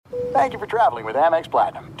Thank you for traveling with Amex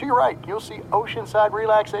Platinum. To your right, you'll see oceanside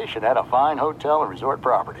relaxation at a fine hotel and resort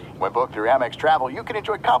property. When booked through Amex Travel, you can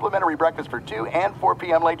enjoy complimentary breakfast for 2 and 4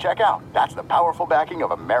 p.m. late checkout. That's the powerful backing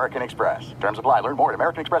of American Express. Terms apply. Learn more at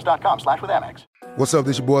americanexpress.com/withAmex. What's up?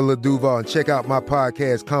 This your boy Lil Duval, and check out my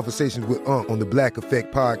podcast, Conversations with Unc, on the Black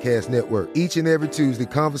Effect Podcast Network. Each and every Tuesday,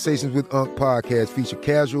 Conversations with Unc podcast feature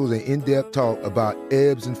casual and in-depth talk about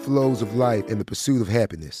ebbs and flows of life and the pursuit of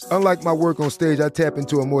happiness. Unlike my work on stage, I tap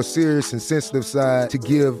into a more serious and sensitive side to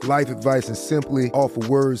give life advice and simply offer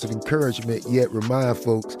words of encouragement, yet remind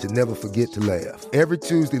folks to never forget to laugh. Every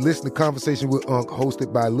Tuesday, listen to Conversations with Unc,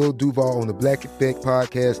 hosted by Lil Duval on the Black Effect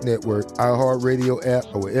Podcast Network, iHeartRadio app,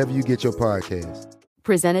 or wherever you get your podcasts.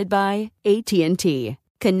 Presented by AT&T.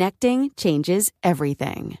 Connecting changes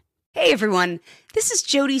everything. Hey everyone, this is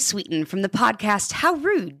Jody Sweeten from the podcast How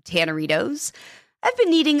Rude, Tanneritos. I've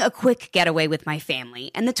been needing a quick getaway with my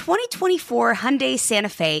family, and the 2024 Hyundai Santa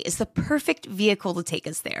Fe is the perfect vehicle to take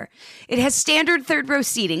us there. It has standard third-row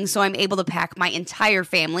seating, so I'm able to pack my entire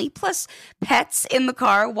family, plus pets, in the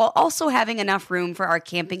car, while also having enough room for our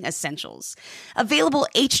camping essentials. Available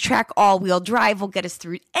H-Track all-wheel drive will get us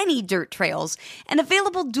through any dirt trails, and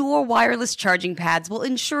available dual wireless charging pads will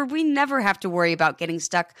ensure we never have to worry about getting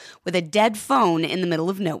stuck with a dead phone in the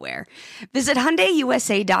middle of nowhere. Visit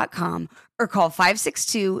HyundaiUSA.com or call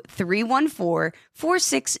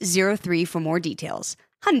 562-314-4603 for more details.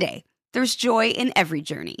 Hyundai, there's joy in every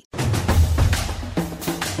journey.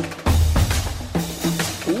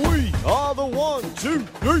 We are the 1, 2,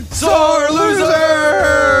 3 sore losers!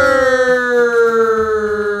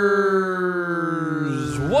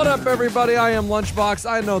 What up, everybody? I am Lunchbox.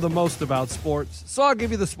 I know the most about sports, so I'll give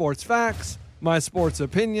you the sports facts, my sports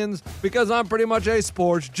opinions, because I'm pretty much a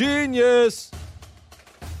sports genius.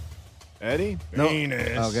 Eddie? No.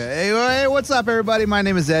 Penis. Okay. Hey, what's up, everybody? My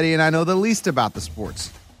name is Eddie, and I know the least about the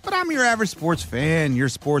sports. But I'm your average sports fan, your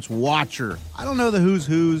sports watcher. I don't know the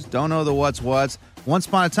who's, don't know the what's. Once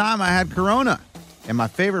upon a time, I had Corona, and my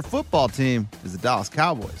favorite football team is the Dallas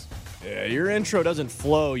Cowboys. Yeah, your intro doesn't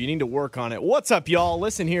flow. You need to work on it. What's up, y'all?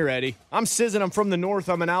 Listen here, Eddie. I'm Sizzin. I'm from the north.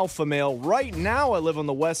 I'm an alpha male. Right now, I live on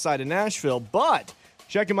the west side of Nashville, but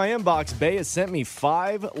checking my inbox, Bay has sent me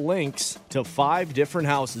 5 links to 5 different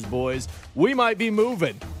houses, boys. We might be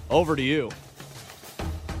moving. Over to you.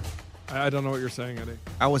 I don't know what you're saying, Eddie.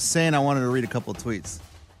 I was saying I wanted to read a couple of tweets.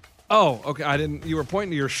 Oh, okay. I didn't. You were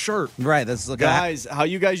pointing to your shirt. Right. That's look. Guys, how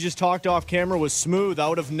you guys just talked off camera was smooth. I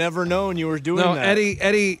would have never known you were doing No, that.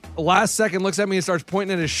 Eddie, last second looks at me and starts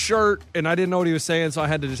pointing at his shirt, and I didn't know what he was saying, so I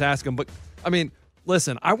had to just ask him. But, I mean,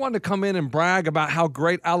 listen, I wanted to come in and brag about how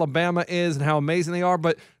great Alabama is and how amazing they are,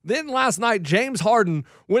 but then last night, James Harden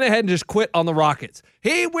went ahead and just quit on the Rockets.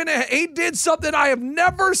 He did something I have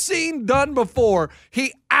never seen done before.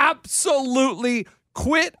 He absolutely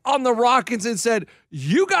quit on the Rockets and said,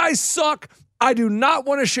 "You guys suck. I do not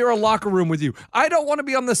want to share a locker room with you. I don't want to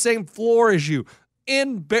be on the same floor as you."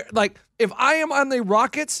 If I am on the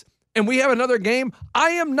Rockets and we have another game,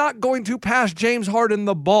 I am not going to pass James Harden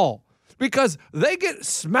the ball, because they get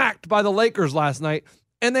smacked by the Lakers last night,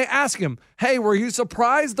 and they ask him, "Hey, were you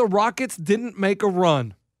surprised the Rockets didn't make a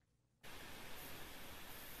run?"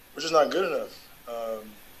 We're just not good enough. We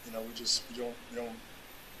don't.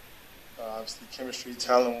 Obviously, chemistry,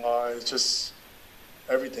 talent-wise, just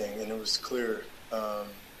everything, and it was clear.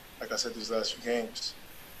 Like I said, these last few games,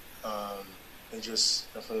 and just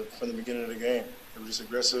from the beginning of the game, it was just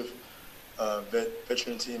aggressive.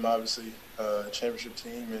 Veteran team, obviously, championship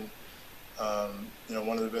team, and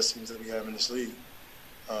one of the best teams that we have in this league.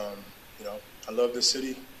 I love this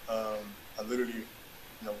city. I literally,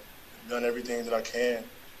 done everything that I can.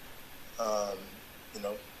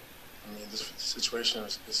 This situation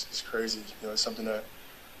is crazy. It's something that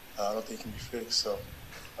I don't think can be fixed. So,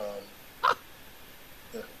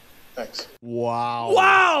 yeah, thanks.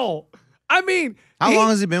 Wow. I mean, how long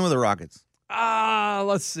has he been with the Rockets?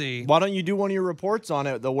 Let's see. Why don't you do one of your reports on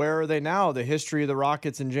it? The Where Are They Now? The history of the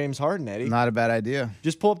Rockets and James Harden, Eddie. Not a bad idea.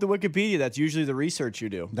 Just pull up the Wikipedia. That's usually the research you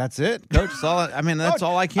do. That's it, Coach. That's all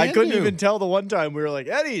I can do. I couldn't even tell the one time we were like,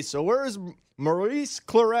 Eddie, so where's Maurice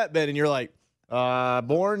Clarett been? And you're like,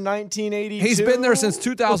 born 1982. He's been there since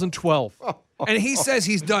 2012. And he says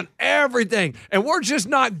he's done everything, and we're just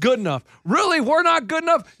not good enough. Really, we're not good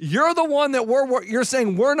enough? You're the one that you're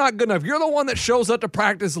saying we're not good enough. You're the one that shows up to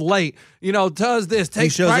practice late, does this,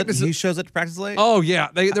 takes practice. He shows up to practice late? Oh, yeah.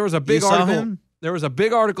 There was a big saw article. him? There was a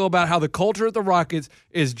big article about how the culture at the Rockets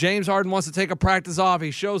is James Harden wants to take a practice off.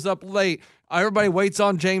 He shows up late. Everybody waits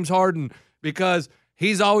on James Harden because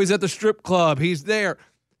he's always at the strip club. He's there.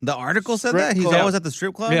 The article said that? He's always at the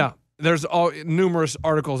strip club? Yeah. There's numerous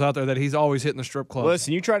articles out there that he's always hitting the strip clubs.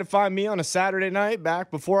 Listen, you try to find me on a Saturday night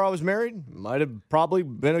back before I was married, might have probably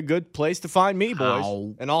been a good place to find me, boys.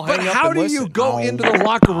 Ow. And I'll But hang up how and do listen. you go into the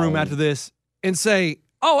locker room after this and say,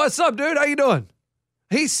 "Oh, what's up, dude? How you doing?"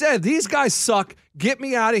 He said, "These guys suck. Get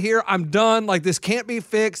me out of here. I'm done. Like, this can't be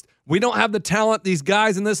fixed. We don't have the talent. These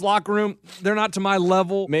guys in this locker room, they're not to my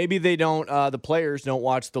level." Maybe they don't. The players don't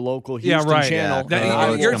watch the local Houston channel.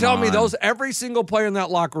 Yeah, You're come telling me on. every single player in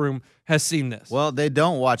that locker room has seen this. Well, they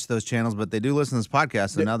don't watch those channels, but they do listen to this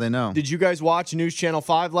podcast, and now they know. Did you guys watch News Channel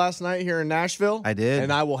 5 last night here in Nashville? I did.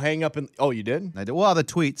 And I will hang up and – oh, you did? I did. Well, the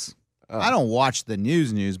tweets. I don't watch the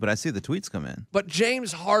news, but I see the tweets come in. But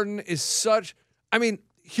James Harden is such – I mean,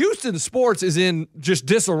 Houston sports is in just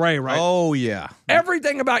disarray, right? Oh, yeah.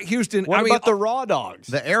 Everything about Houston. What about the Raw Dogs?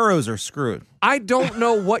 The arrows are screwed. I don't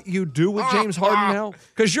know what you do with James Harden now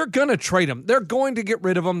because you're going to trade him. They're going to get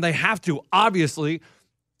rid of him. They have to, obviously.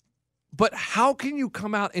 But how can you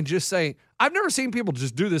come out and just say, I've never seen people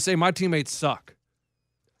just do this, say my teammates suck.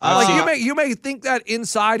 You may think that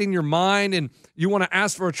inside in your mind and you want to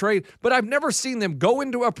ask for a trade, but I've never seen them go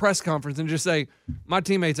into a press conference and just say, my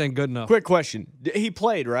teammates ain't good enough. Quick question. He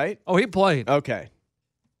played, right? Oh, he played. Okay.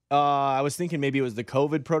 I was thinking maybe it was the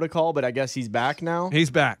COVID protocol, but I guess he's back now. He's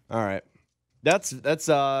back. All right. That's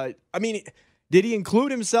I mean, did he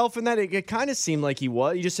include himself in that? It kind of seemed like he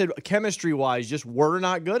was. He just said chemistry-wise, just we're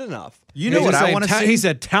not good enough. You know what I want to see? He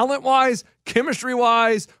said talent-wise,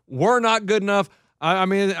 chemistry-wise, we're not good enough. I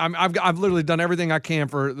mean, I've literally done everything I can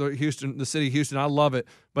for the city of Houston. I love it,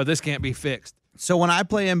 but this can't be fixed. So when I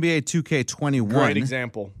play NBA 2K21, Great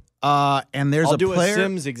example. And there's I'll a do player. a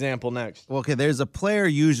Sims example next. Well, okay, there's a player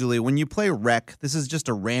usually when you play rec. This is just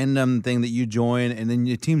a random thing that you join, and then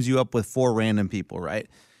it teams you up with 4 random people, right?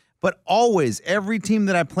 But always, every team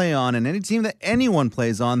that I play on, and any team that anyone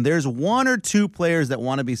plays on, there's 1 or 2 players that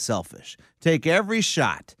want to be selfish, take every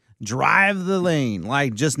shot, drive the lane,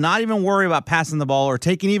 like just not even worry about passing the ball or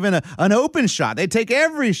taking even an open shot. They take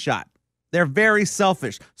every shot. They're very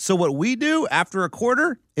selfish. So what we do after a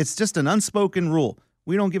quarter, it's just an unspoken rule.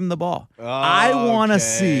 We don't give him the ball. I want to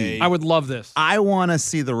see. I would love this. I want to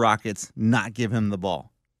see the Rockets not give him the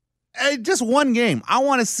ball. Just one game. I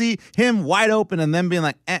want to see him wide open and then being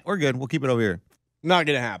like, we're good. We'll keep it over here. Not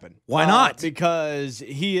going to happen. Why not? Because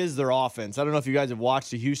he is their offense. I don't know if you guys have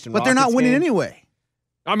watched the Houston But Rockets they're not winning game. anyway.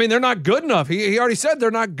 I mean, they're not good enough. He already said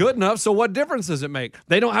they're not good enough, so what difference does it make?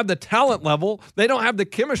 They don't have the talent level. They don't have the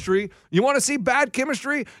chemistry. You want to see bad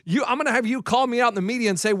chemistry? I'm going to have you call me out in the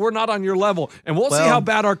media and say we're not on your level, and we'll see how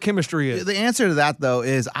bad our chemistry is. The answer to that, though,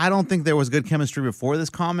 is I don't think there was good chemistry before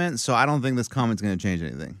this comment, so I don't think this comment's going to change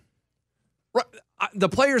anything. Right. The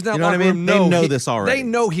players now You know what I mean? They know this already. They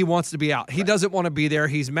know he wants to be out. He doesn't want to be there.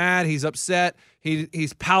 He's mad. He's upset.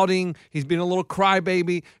 He's pouting. He's being a little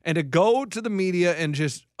crybaby. And to go to the media and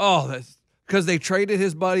just, that's because they traded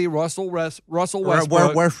his buddy Russell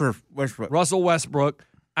Westbrook. Westbrook. Russell Westbrook.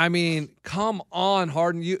 I mean, come on,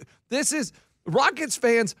 Harden. Rockets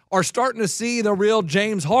fans are starting to see the real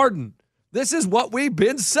James Harden. This is what we've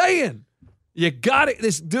been saying. You got it.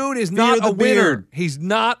 This dude is not a winner. He's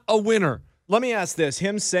not a winner. Let me ask this.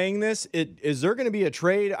 Him saying this, is there going to be a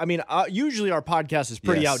trade? I mean, usually our podcast is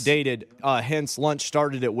pretty outdated. Hence, Lunch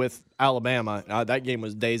started it with Alabama. That game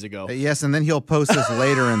was days ago. Yes, and then he'll post this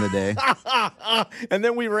later in the day. And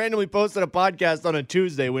then we randomly posted a podcast on a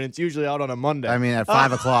Tuesday when it's usually out on a Monday. I mean, at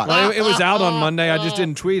 5 o'clock. Well, it was out on Monday. I just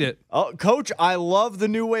didn't tweet it. Oh, Coach, I love the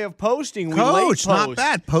new way of posting. Coach, we late post. not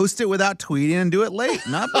bad. Post it without tweeting and do it late.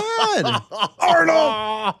 Not bad.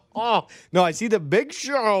 Arnold! No, I see the Big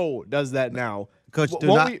Show does that now. Coach,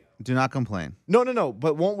 do not complain. No.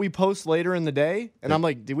 But won't we post later in the day? And I'm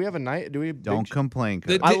like, do we have a night? Don't complain,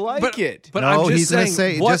 Coach. I like it. But no, I'm just he's going to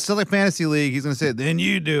saying, say, just like Fantasy League, he's going to say, then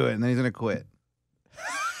you do it, and then he's going to quit.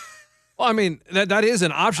 Well, I mean, that is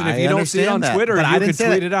an option. If I you don't see it on understand that, Twitter, but I you didn't could say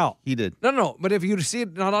tweet that. it out. He did. No. But if you see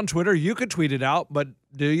it not on Twitter, you could tweet it out. But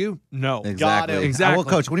do you? No. Exactly. him. Exactly. Well,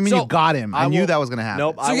 Coach, what do you mean you got him? I knew that was going to happen.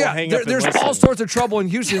 Nope. So I will yeah, hang up and there's listen. all sorts of trouble in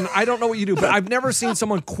Houston. I don't know what you do, but I've never seen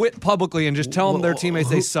someone quit publicly and just tell them their teammates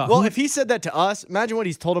they suck. Well, if he said that to us, imagine what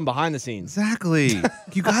he's told him behind the scenes. Exactly.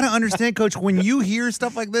 You got to understand, Coach, when you hear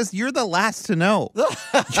stuff like this, you're the last to know.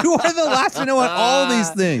 You are the last to know on all these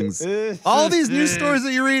things. All these news stories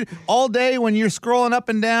that you read all day when you're scrolling up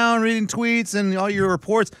and down, reading tweets and all your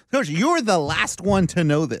reports. Coach, you're the last one to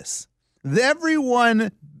know this.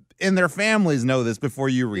 Everyone in their families know this before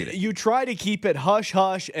you read it. You try to keep it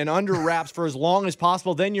hush-hush and under wraps for as long as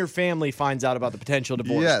possible. Then your family finds out about the potential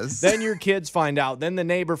divorce. Yes. Then your kids find out. Then the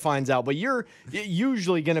neighbor finds out. But you're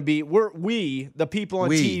usually going to be, the people on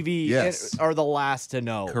TV, yes. are the last to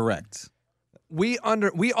know. Correct. we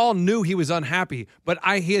all knew he was unhappy, but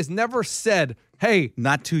he has never said, "Hey,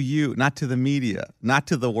 not to you, not to the media, not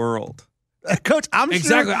to the world." Coach, I'm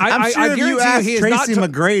exactly. sure. I'm sure if you ask Tracy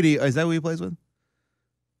McGrady, is that who he plays with?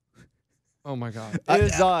 Oh my God!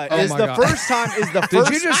 Is the first time? Did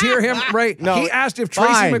you just hear him? Right? No. He asked if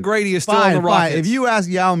Tracy McGrady is still on the Rockets. If you ask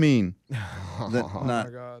Yao Ming, my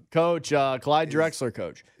God, Coach Clyde Drexler,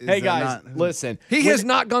 coach. Hey guys, listen. He has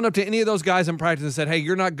not gone up to any of those guys in practice and said, "Hey,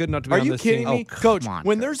 you're not good enough to be on this team." Are you kidding me, Coach?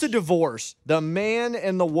 When there's a divorce, the man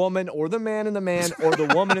and the woman, or the man and the man, or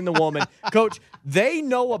the woman and the woman, Coach, they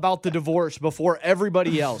know about the divorce before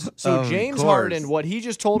everybody else. So James Harden, what he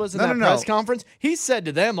just told us in that press conference, he said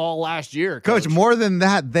to them all last year, Coach. More than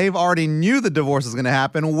that, they've already knew the divorce was going to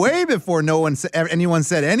happen way before anyone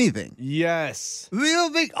said anything. Yes. You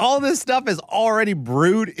don't think all this stuff is already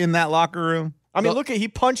brewed in that locker room? I mean, look, he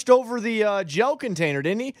punched over the gel container,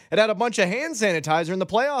 didn't he? It had a bunch of hand sanitizer in the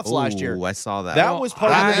playoffs last year. I saw that. That was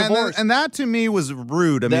part of the divorce. And that, to me, was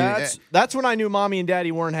rude. I mean, that's when I knew Mommy and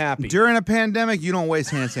Daddy weren't happy. During a pandemic, you don't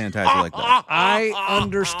waste hand sanitizer like that. I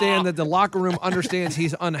understand that the locker room understands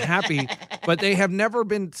he's unhappy, but they have never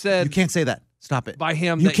been said. You can't say that. Stop it. By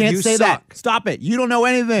him, you that can't you say suck. that. Stop it. You don't know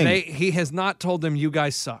anything. He has not told them you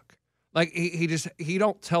guys suck. Like he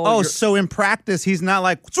don't tell. Oh, so in practice, he's not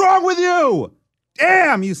like, "What's wrong with you?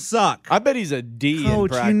 Damn, you suck." I bet he's a D Coach, in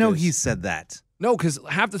practice. you know he said that. No, because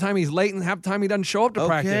half the time he's late and half the time he doesn't show up to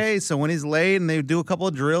practice. Okay, so when he's late and they do a couple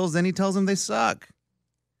of drills, then he tells them they suck.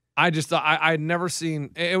 I just thought I'd never seen.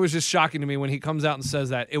 It was just shocking to me when he comes out and says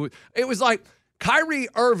that. It was like Kyrie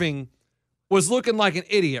Irving was looking like an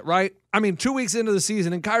idiot, right? I mean, 2 weeks into the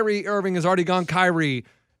season, and Kyrie Irving has already gone Kyrie.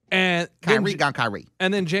 And Kyrie.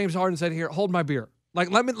 And then James Harden said, "Here, hold my beer. Like,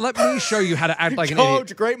 let me show you how to act like an Coach,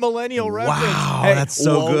 idiot." Great millennial reference. Wow, Hey, that's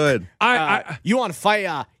so woke. good. You on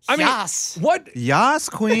fire? I mean, yes. What? Yas,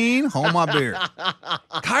 queen, hold my beer.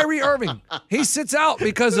 Kyrie Irving, he sits out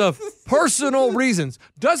because of personal reasons.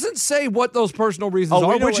 Doesn't say what those personal reasons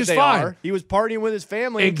are, which is fine. Are. He was partying with his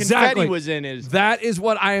family Exactly. and confetti was in his. That is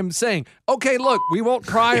what I am saying. Okay, look, we won't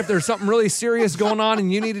cry if there's something really serious going on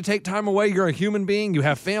and you need to take time away. You're a human being. You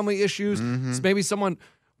have family issues. It's maybe someone.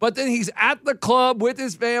 But then he's at the club with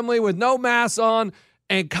his family with no mask on.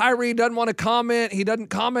 And Kyrie doesn't want to comment. He doesn't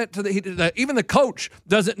comment to even the coach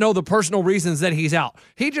doesn't know the personal reasons that he's out.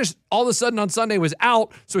 He just all of a sudden on Sunday was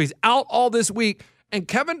out, so he's out all this week. And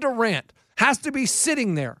Kevin Durant has to be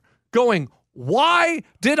sitting there going, "Why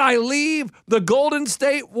did I leave the Golden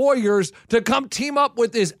State Warriors to come team up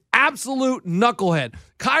with this absolute knucklehead?"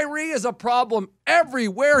 Kyrie is a problem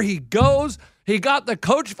everywhere he goes. He got the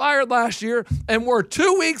coach fired last year, and we're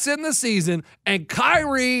 2 weeks in the season, and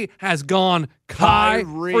Kyrie has gone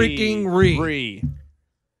Kyrie.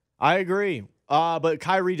 I agree. But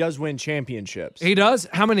Kyrie does win championships. He does?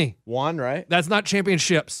 How many? One, right? That's not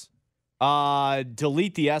championships.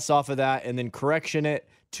 Delete the S off of that and then correction it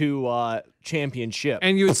to championship.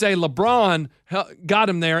 And you would say LeBron got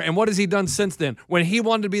him there, and what has he done since then? When he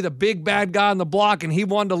wanted to be the big bad guy on the block and he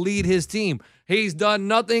wanted to lead his team, he's done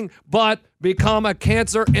nothing but become a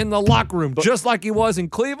cancer in the locker room, just like he was in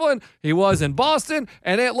Cleveland, he was in Boston,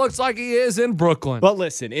 and it looks like he is in Brooklyn. But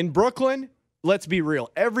listen, in Brooklyn, let's be real.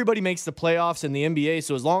 Everybody makes the playoffs in the NBA,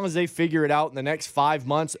 so as long as they figure it out in the next 5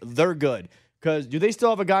 months, they're good. Because do they still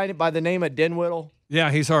have a guy by the name of Dinwiddie? Yeah,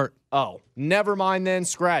 he's hurt. Oh, never mind then.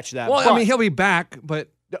 Scratch that. Well, I mean, he'll be back, but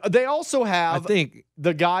they also have, I think,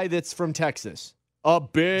 the guy that's from Texas. A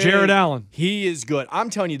big Jared Allen. He is good.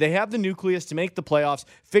 I'm telling you, they have the nucleus to make the playoffs,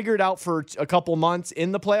 figure it out for a couple months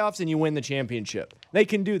in the playoffs, and you win the championship. They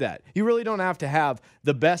can do that. You really don't have to have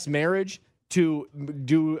the best marriage to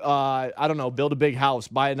do, build a big house,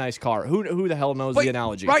 buy a nice car. Who the hell knows the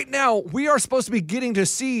analogy? Right now, we are supposed to be getting to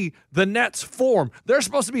see the Nets form. They're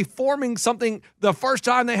supposed to be forming something the first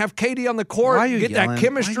time they have KD on the court. Why are you get yelling? That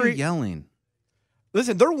chemistry. Why are you yelling?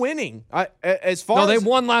 Listen, they're winning. No, they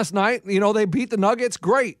won last night. You know, they beat the Nuggets.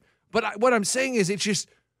 Great. But what I'm saying is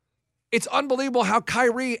it's unbelievable how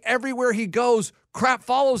Kyrie, everywhere he goes, crap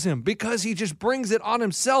follows him because he just brings it on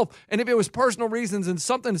himself. And if it was personal reasons and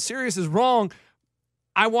something serious is wrong,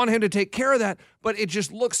 I want him to take care of that. But it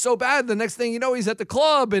just looks so bad. The next thing you know, he's at the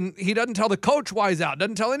club and he doesn't tell the coach why he's out.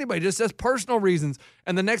 Doesn't tell anybody. Just says personal reasons.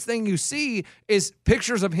 And the next thing you see is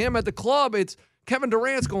pictures of him at the club. It's Kevin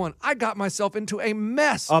Durant's going, "I got myself into a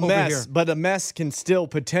mess over here." But a mess can still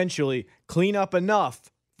potentially clean up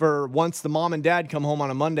enough for once the mom and dad come home on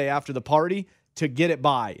a Monday after the party to get it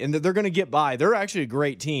by. And they're going to get by. They're actually a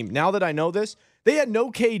great team. Now that I know this, they had no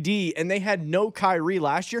KD and they had no Kyrie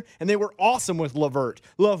last year, and they were awesome with LeVert.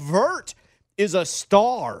 LeVert is a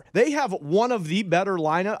star. They have one of the better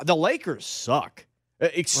lineup. The Lakers suck.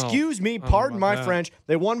 Excuse me, pardon my French.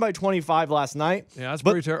 They won by 25 last night. Yeah, that's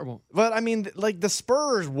pretty terrible. But, I mean, like, the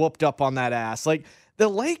Spurs whooped up on that ass. Like, the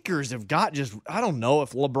Lakers have got just, I don't know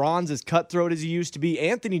if LeBron's as cutthroat as he used to be.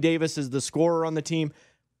 Anthony Davis is the scorer on the team.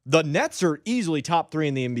 The Nets are easily top 3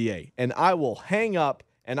 in the NBA, and I will hang up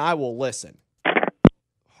and I will listen.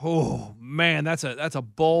 Oh, man, that's a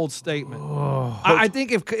bold statement. I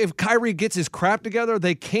think if Kyrie gets his crap together,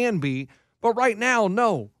 they can be. But right now,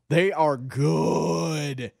 no. They are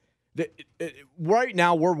good. Right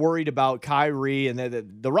now, we're worried about Kyrie, and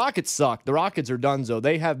the Rockets suck. The Rockets are donezo.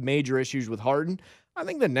 They have major issues with Harden. I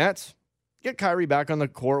think the Nets get Kyrie back on the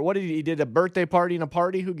court. What did he did? A birthday party and a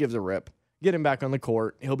party? Who gives a rip? Get him back on the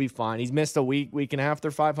court. He'll be fine. He's missed a week and a half. They're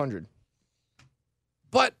 500.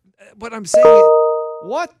 But I'm saying,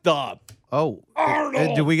 what the? Oh,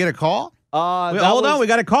 did we get a call? Hold on. We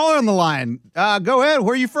got a caller on the line. Go ahead.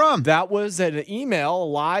 Where are you from? That was an email, a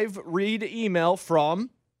live read email from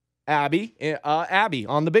Abby. Abby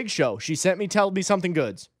on the Big Show. She sent me, tell me something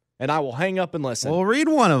goods, and I will hang up and listen. We'll read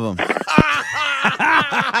one of them.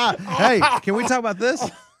 Hey, can we talk about this?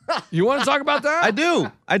 You want to talk about that? I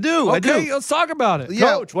do. Okay, let's talk about it.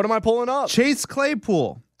 Yeah. Coach, what am I pulling up? Chase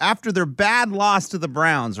Claypool, after their bad loss to the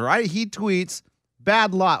Browns, right? He tweets,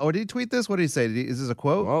 bad loss. Oh, did he tweet this? What did he say? Is this a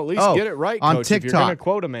quote? Well, at least get it right, on Coach, TikTok. if you're going to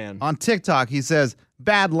quote a man. On TikTok, he says,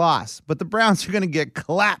 bad loss, but the Browns are going to get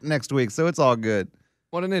clapped next week, so it's all good.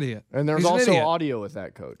 What an idiot. And there's also audio with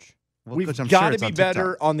that, Coach. Well, We've Coach, got to be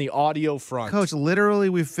better on the audio front. Coach, literally,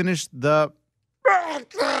 we finished the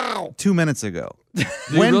 2 minutes ago. Do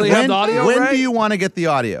you really have the audio When right? do you want to get the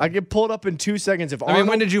audio? I can pull it up in 2 seconds.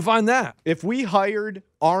 When did you find that? If we hired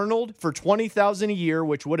Arnold for $20,000 a year,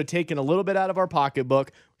 which would have taken a little bit out of our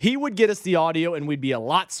pocketbook, he would get us the audio, and we'd be a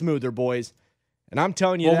lot smoother, boys. And I'm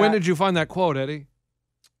telling you, when did you find that quote, Eddie?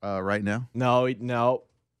 Right now. No.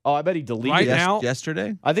 Oh, I bet he deleted right it. now.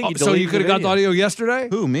 Yesterday. I think he So deleted you could have got the audio yesterday.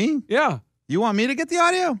 Who, me? Yeah. You want me to get the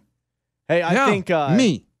audio? Hey, I think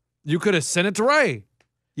me. You could have sent it to Ray.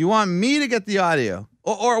 You want me to get the audio?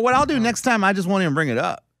 Or what I'll do next time, I just won't even bring it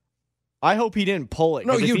up. I hope he didn't pull it.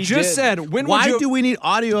 No, you just said Why do we need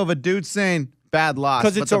audio of a dude saying bad loss?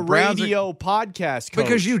 Because it's a radio podcast, Coach.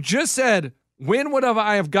 Because you just said, when would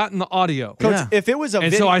I have gotten the audio? Coach, if it was a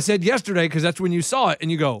and video. so I said yesterday because that's when you saw it,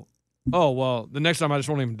 and you go, oh, well, the next time I just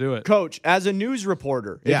won't even do it. Coach, as a news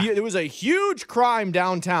reporter, if it was a huge crime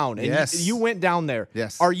downtown and you went down there,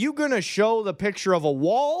 are you going to show the picture of a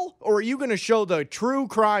wall or are you going to show the true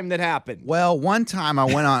crime that happened? Well, one time I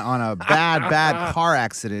went on a bad car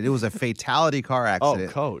accident. It was a fatality car accident.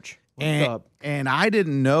 Oh, Coach. And I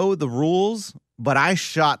didn't know the rules, but I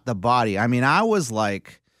shot the body. I mean, I was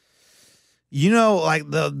like, like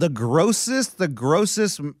the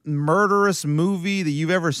grossest murderous movie that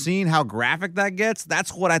you've ever seen, how graphic that gets,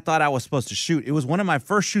 that's what I thought I was supposed to shoot. It was one of my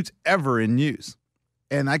first shoots ever in news.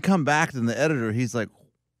 And I come back and the editor, he's like,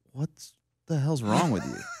 what the hell's wrong with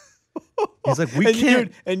you? He's like, we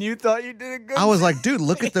can't. And you thought you did a good I was like, dude,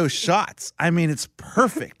 look at those shots. I mean, it's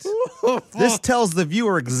perfect. This tells the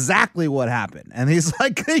viewer exactly what happened. And he's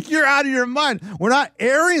like, you're out of your mind. We're not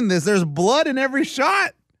airing this. There's blood in every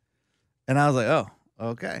shot. And I was like, oh,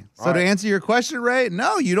 okay. So to answer your question, Ray,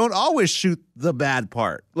 no, you don't always shoot the bad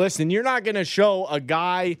part. Listen, you're not going to show a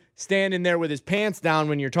guy standing there with his pants down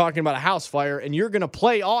when you're talking about a house fire, and you're going to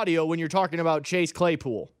play audio when you're talking about Chase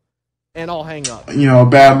Claypool. And I'll hang up. A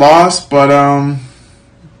bad loss, but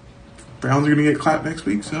Browns are going to get clapped next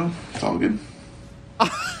week, so it's all good.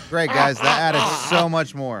 Great, guys. That added so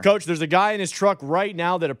much more. Coach, there's a guy in his truck right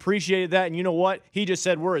now that appreciated that, and you know what? He just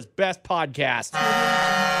said we're his best podcast.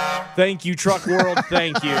 Thank you, Truck World.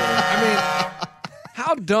 Thank you. I mean,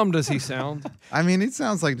 how dumb does he sound? I mean, he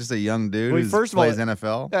sounds like just a young dude who plays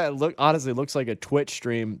NFL. Yeah, honestly, looks like a Twitch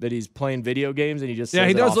stream that he's playing video games, and he just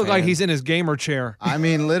he does look like he's in his gamer chair. I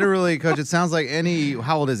mean, literally, Coach, it sounds like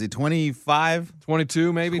how old is he, 25?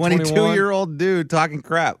 22, maybe 22-year-old dude talking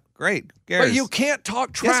crap. Great. But you can't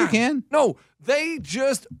talk trash. Yes, you can. No, they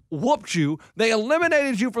just whooped you. They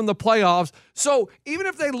eliminated you from the playoffs. So even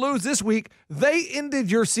if they lose this week, they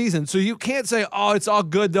ended your season. So you can't say, oh, it's all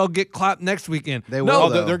good. They'll get clapped next weekend. They will.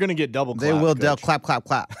 No, they're going to get double clap. They will. They'll clap, clap,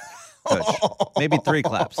 clap. Coach. Maybe 3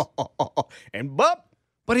 claps. And bup.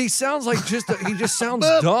 But he sounds like he just sounds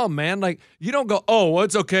dumb, man. Like, you don't go, oh, well,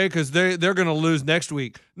 it's okay because they're going to lose next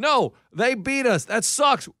week. No, they beat us. That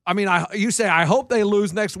sucks. I mean, you say, I hope they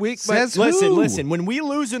lose next week. But listen. When we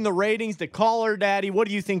lose in the ratings, the caller daddy, what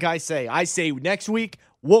do you think I say? I say next week,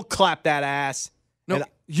 we'll clap that ass. No,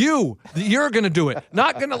 you're going to do it.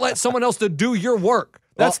 Not going to let someone else to do your work.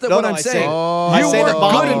 That's what I'm saying. I You say weren't to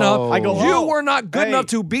Bobby, good enough. I go, You oh, were not good hey. enough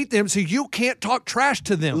to beat them, so you can't talk trash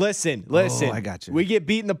to them. Listen. I got you. We get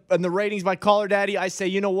beat in the ratings by Caller Daddy. I say,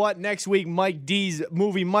 you know what? Next week, Mike D's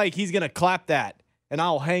movie Mike, he's going to clap that. And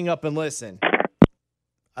I'll hang up and listen.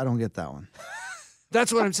 I don't get that one.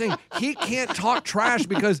 That's what I'm saying. He can't talk trash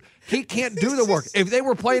because he can't do the work. If they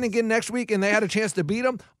were playing again next week and they had a chance to beat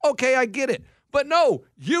him, okay, I get it. But no,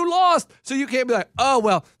 you lost, so you can't be like, oh,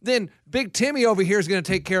 well, then Big Timmy over here is going to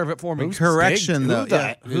take care of it for me. Correction, though.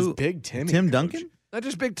 Who's Big Timmy? Tim Coach? Duncan? Not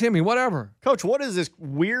just Big Timmy, whatever. Coach, what is this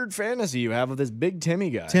weird fantasy you have of this Big Timmy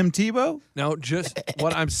guy? Tim Tebow? No, just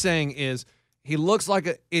what I'm saying is he looks like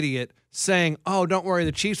an idiot saying, oh, don't worry,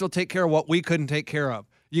 the Chiefs will take care of what we couldn't take care of.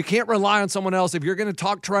 You can't rely on someone else. If you're going to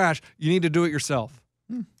talk trash, you need to do it yourself.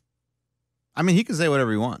 I mean, he can say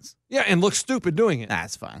whatever he wants. Yeah, and look stupid doing it.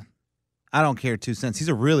 That's fine. I don't care 2 cents. He's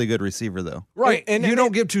a really good receiver, though. Right, and you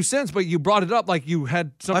don't give 2 cents, but you brought it up like you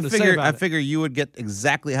had something to say about I it. figure you would get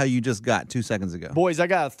exactly how you just got 2 seconds ago. Boys, I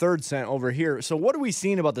got a third cent over here. So what are we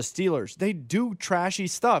seeing about the Steelers? They do trashy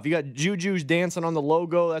stuff. You got Juju's dancing on the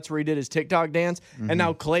logo. That's where he did his TikTok dance. And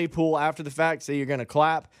now Claypool, after the fact, say you're going to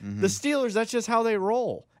clap. The Steelers, that's just how they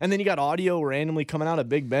roll. And then you got audio randomly coming out of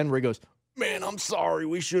Big Ben where he goes, man, I'm sorry.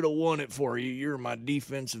 We should have won it for you. You're my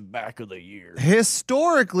defensive back of the year.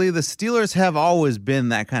 Historically, the Steelers have always been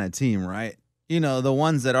that kind of team, right? You know, the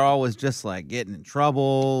ones that are always just like getting in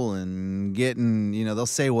trouble and getting, you know, they'll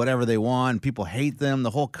say whatever they want. People hate them. The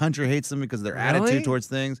whole country hates them because of their attitude towards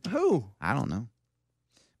things. Who? I don't know.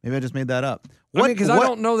 Maybe I just made that up. I mean, because I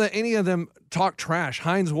don't know that any of them talk trash.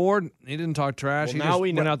 Hines Ward, he didn't talk trash. Well, he now just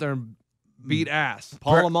we went know. out there and beat ass.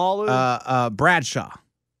 Polamalu? Bradshaw.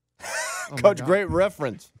 Coach, great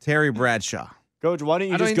reference. Terry Bradshaw. Coach, why don't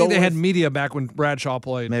you I don't just even go think they had with... media back when Bradshaw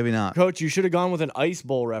played. Maybe not. Coach, you should have gone with an Ice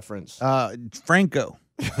Bowl reference. Franco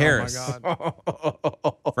Harris. Oh,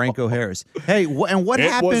 my God. Franco Harris. Hey, and what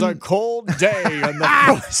happened? It was a cold day in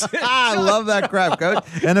the I love that crap, Coach.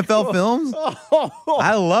 NFL Films.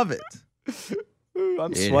 I love it.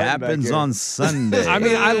 I'm It sweating back happens here. on Sunday. I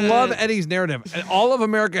mean, I love Eddie's narrative. And all of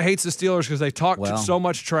America hates the Steelers because they talk so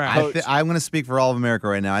much trash. I'm going to speak for all of America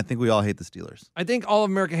right now. I think we all hate the Steelers. I think all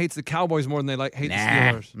of America hates the Cowboys more than they hate the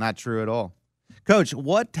Steelers. Not true at all. Coach,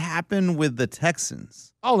 what happened with the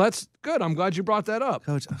Texans? Oh, that's good. I'm glad you brought that up.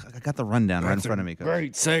 Coach, I got the rundown right in front of me, Coach.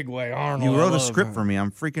 Great segue, Arnold. You wrote a script for me.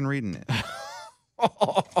 I'm freaking reading it.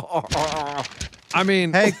 I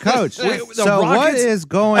mean, Hey, Coach, the so what Rockets- is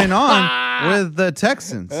going on with the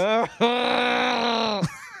Texans?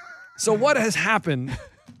 So what has happened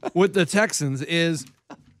with the Texans is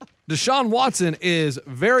Deshaun Watson is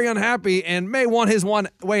very unhappy and may want his one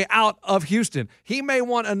way out of Houston. He may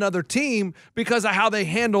want another team because of how they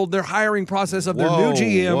handled their hiring process of their new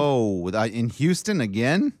GM. Whoa, in Houston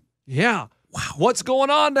again? Yeah. Wow. What's going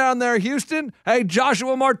on down there, Houston? Hey,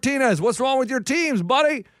 Joshua Martinez, what's wrong with your teams,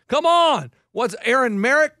 buddy? Come on. What's Aaron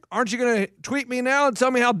Merrick? Aren't you going to tweet me now and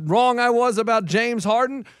tell me how wrong I was about James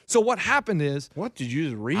Harden? So what happened is, What did you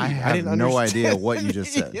just read? I have didn't no understand. idea what you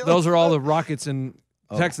just said. those are all the Rockets and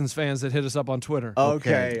Texans fans that hit us up on Twitter.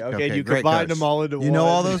 Okay. You great, combined Coach. them all into one. You know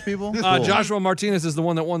all those people? Cool. Joshua Martinez is the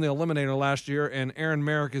one that won the Eliminator last year, and Aaron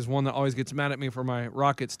Merrick is one that always gets mad at me for my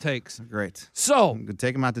Rockets takes. Great. So, I'm gonna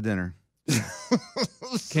take him out to dinner.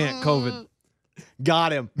 can't COVID.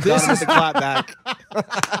 Got him. This is the clap back.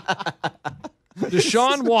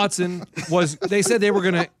 Deshaun Watson they said they were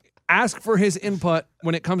going to ask for his input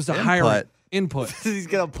when it comes to hiring. Input. He's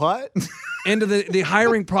going to putt? Into the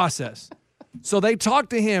hiring process. So they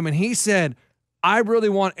talked to him, and he said, I really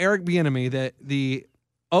want Eric Bieniemy, the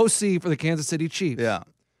OC for the Kansas City Chiefs. Yeah.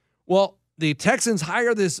 Well, the Texans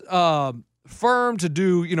hired this firm to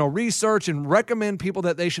do, research and recommend people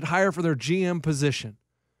that they should hire for their GM position.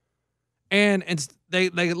 And they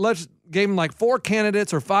gave him like 4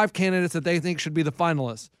 candidates or 5 candidates that they think should be the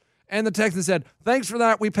finalists. And the Texans said, thanks for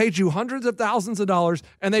that. We paid you hundreds of thousands of dollars.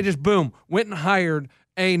 And they just, boom, went and hired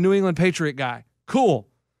a New England Patriot guy. Cool.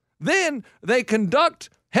 Then they conduct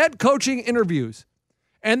head coaching interviews.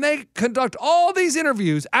 And they conduct all these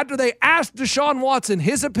interviews after they asked Deshaun Watson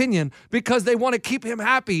his opinion because they want to keep him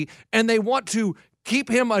happy and they want to keep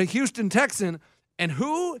him a Houston Texan. And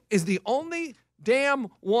who is the only damn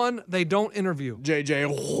one they don't interview?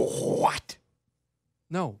 JJ, what?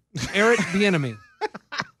 No, Eric Bieniemy.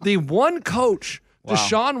 The one coach,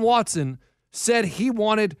 Deshaun Watson, said he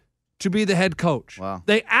wanted to be the head coach. Wow.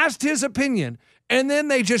 They asked his opinion, and then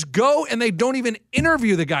they just go and they don't even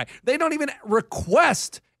interview the guy. They don't even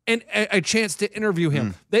request a chance to interview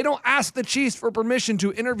him. They don't ask the Chiefs for permission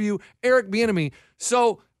to interview Eric Bieniemy.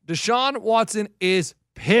 So Deshaun Watson is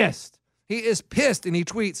pissed. He is pissed, and he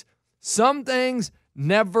tweets, some things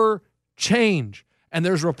never change. And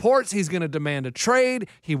there's reports he's going to demand a trade.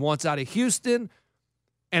 He wants out of Houston.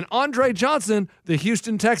 And Andre Johnson, the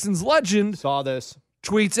Houston Texans legend, Saw this.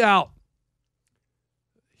 tweets out,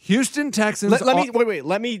 Houston Texans.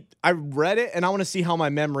 Let me. I read it, and I want to see how my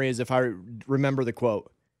memory is if I remember the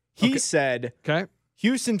quote. He said, Okay.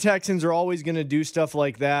 Houston Texans are always going to do stuff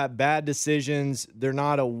like that, bad decisions. They're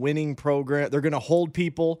not a winning program. They're going to hold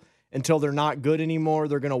people until they're not good anymore.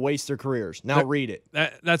 They're going to waste their careers. Now read it.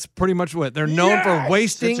 That's pretty much what they're known for,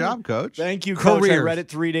 wasting. Good job, Coach. Thank you, Coach. Careers. I read it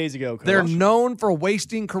 3 days ago, Coach. They're known for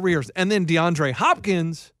wasting careers. And then DeAndre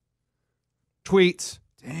Hopkins tweets,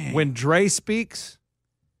 when Dre speaks,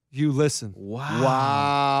 you listen.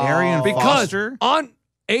 Wow. Arian Because Foster.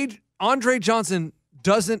 Andre Johnson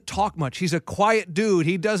doesn't talk much. He's a quiet dude.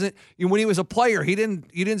 He doesn't. When he was a player, you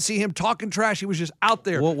didn't see him talking trash. He was just out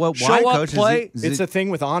there. Why, Show up, Coach? play. It's a thing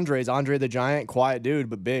with Andre. Andre the Giant, quiet dude,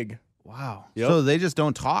 but big. Wow. Yep. So they just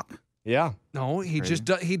don't talk? Yeah. No, he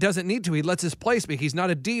he doesn't need to. He lets his play speak. He's not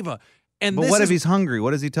a diva. And But what if he's hungry? What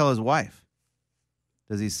does he tell his wife?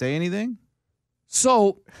 Does he say anything?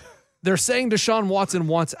 So they're saying Deshaun Watson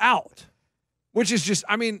wants out, which is just,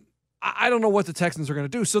 I don't know what the Texans are going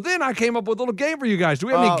to do. So then I came up with a little game for you guys. Do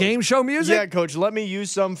we have any game show music? Yeah, Coach. Let me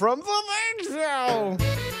use some from the main show.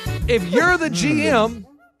 If you're the GM,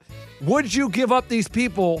 would you give up these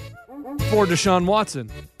people for Deshaun Watson?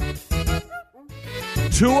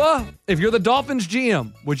 Tua, if you're the Dolphins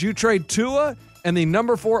GM, would you trade Tua and the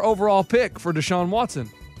number 4 overall pick for Deshaun Watson?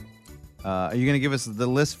 Are you going to give us the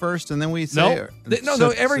list first and then we say? No.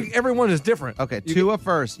 Everyone is different. Okay, Tua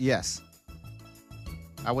first. Yes.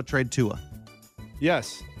 I would trade Tua.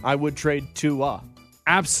 Yes, I would trade Tua.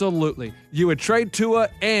 Absolutely. You would trade Tua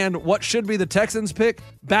and what should be the Texans pick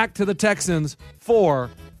back to the Texans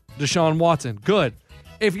for Deshaun Watson. Good.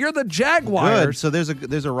 If you're the Jaguars. Good. So there's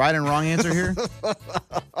a right and wrong answer here?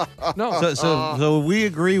 No. So if we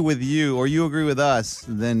agree with you or you agree with us,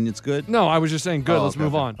 then it's good? No, I was just saying good. Let's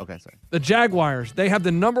move on. Okay, sorry. The Jaguars, they have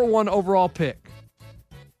the number 1 overall pick.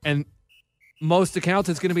 And most accounts,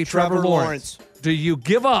 it's going to be Trevor Lawrence. Do you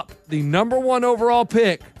give up the number 1 overall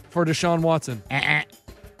pick for Deshaun Watson?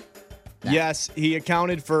 Yes, he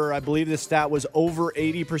accounted for, I believe the stat was over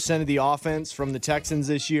 80% of the offense from the Texans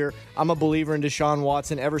this year. I'm a believer in Deshaun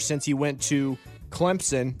Watson ever since he went to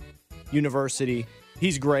Clemson University.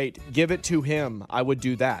 He's great. Give it to him. I would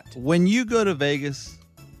do that. When you go to Vegas,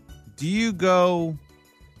 do you go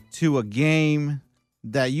to a game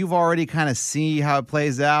that you've already kind of see how it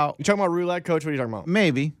plays out? You talking about roulette, Coach? What are you talking about?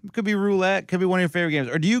 Maybe. It could be roulette. Could be one of your favorite games.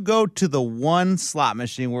 Or do you go to the one slot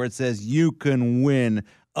machine where it says you can win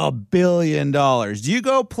 $1 billion? Do you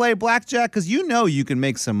go play blackjack? Because you know you can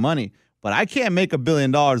make some money, but I can't make $1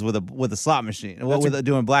 billion with a slot machine,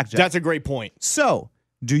 doing blackjack. That's a great point. So,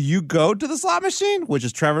 do you go to the slot machine, which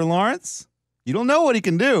is Trevor Lawrence? You don't know what he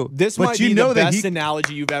can do. This but might you be know the that best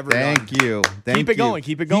analogy you've ever done. Thank you. Keep it going.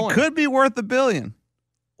 Keep it going. He could be worth $1 billion.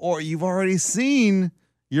 Or you've already seen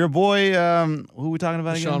your boy, who are we talking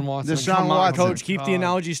about again? Deshaun Watson. Deshaun Watson. Coach, keep the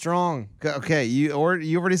analogy strong. Okay, you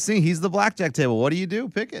already seen he's the blackjack table. What do you do?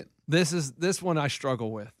 Pick it. This one I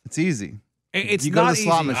struggle with. It's easy. It's you go to not the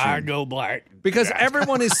slot easy. machine. I go black. Because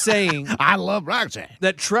everyone is saying I love blackjack.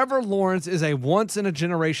 that Trevor Lawrence is a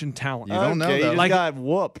once-in-a-generation talent. You don't know, Okay, though. you just got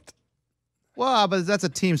whooped. Well, but that's a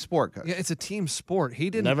team sport, Coach. Yeah, it's a team sport. He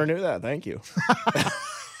didn't. Never knew that. Thank you.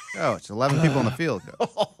 Oh, it's 11 people on the field,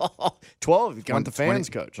 Coach. 12. You count the fans,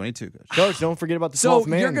 Coach. 22, Coach. Coach, don't forget about the So 12th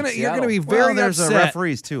man. you're gonna be Well, very there's upset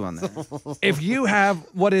referees too on there. if you have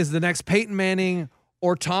what is the next Peyton Manning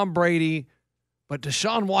or Tom Brady, but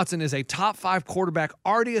Deshaun Watson is a top 5 quarterback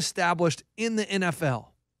already established in the NFL.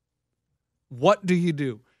 What do you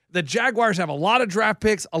do? The Jaguars have a lot of draft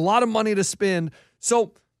picks, a lot of money to spend.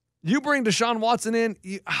 So you bring Deshaun Watson in.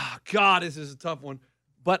 God, this is a tough one.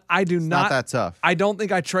 But I do Not that tough. I don't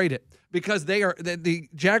think I trade it because the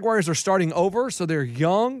Jaguars are starting over, so they're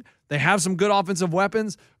young. They have some good offensive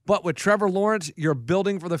weapons. But with Trevor Lawrence, you're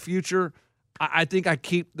building for the future. I think I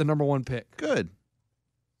keep the number 1 pick. Good.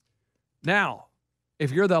 Now,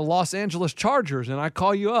 if you're the Los Angeles Chargers and I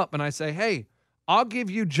call you up and I say, hey, I'll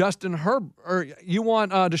give you Justin Herbert, or you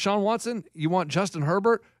want Deshaun Watson? You want Justin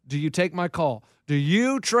Herbert? Do you take my call? Do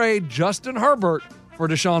you trade Justin Herbert for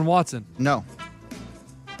Deshaun Watson? No.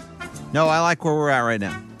 No, I like where we're at right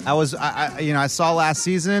now. I saw last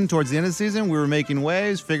season, towards the end of the season, we were making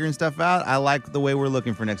waves, figuring stuff out. I like the way we're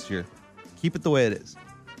looking for next year. Keep it the way it is.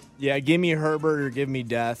 Yeah, give me Herbert or give me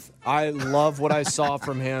death. I love what I saw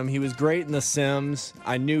from him. He was great in The Sims.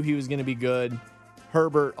 I knew he was going to be good.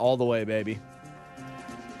 Herbert all the way, baby.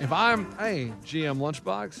 If I'm, hey, GM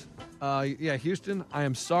Lunchbox, Houston, I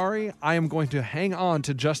am sorry. I am going to hang on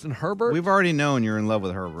to Justin Herbert. We've already known you're in love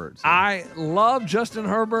with Herbert. So. I love Justin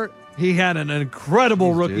Herbert. He had an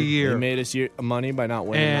incredible rookie year. He made us money by not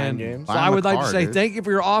winning 9 games. So I would like to say thank you for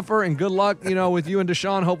your offer and good luck, with you and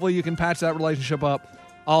Deshaun. Hopefully you can patch that relationship up.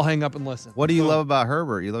 I'll hang up and listen. What do you love about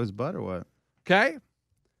Herbert? You love his butt or what? Okay.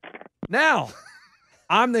 Now,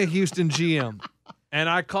 I'm the Houston GM, and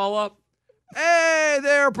I call up, hey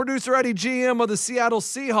there, producer Eddie, GM of the Seattle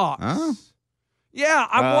Seahawks. Huh? Yeah,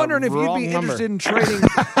 I'm wondering if you'd be interested in trading.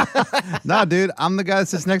 Nah, dude, I'm the guy that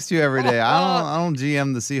sits next to you every day. I don't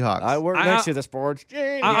GM the Seahawks. I work next to the sports.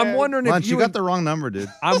 I'm wondering if you got the wrong number, dude.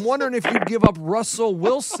 I'm wondering if you'd give up Russell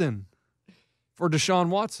Wilson for Deshaun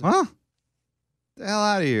Watson. Huh? The hell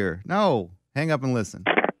out of here. No. Hang up and listen.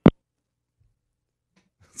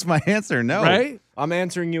 That's my answer. No. Right? I'm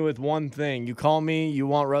answering you with one thing. You call me, you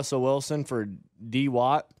want Russell Wilson for D.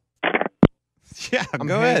 Watt? Yeah,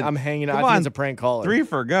 go ahead. I'm hanging out. Come I think on. it's a prank caller. 3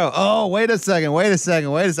 for go. Oh, wait a second.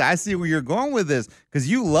 I see where you're going with this because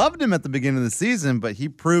you loved him at the beginning of the season, but he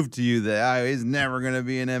proved to you that he's never going to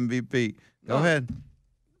be an MVP. Go ahead.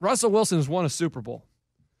 Russell Wilson has won a Super Bowl.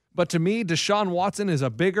 But to me, Deshaun Watson is a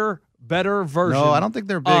bigger, better version. No, I don't think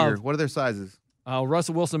they're bigger. What are their sizes?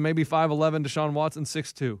 Russell Wilson maybe 5'11", Deshaun Watson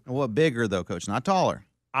 6'2". What bigger though, Coach? Not taller.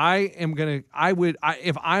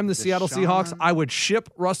 If I'm the Seattle Seahawks, I would ship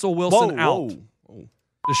Russell Wilson out. Whoa.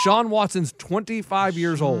 Deshaun Watson's 25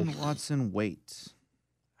 years old. Deshaun Watson weights.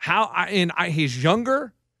 He's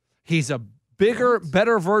younger. He's a bigger,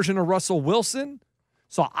 better version of Russell Wilson.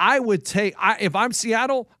 So I would if I'm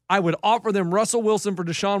Seattle, I would offer them Russell Wilson for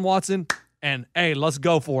Deshaun Watson. And, hey, let's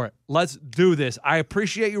go for it. Let's do this. I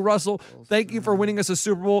appreciate you, Russell. Thank you for winning us a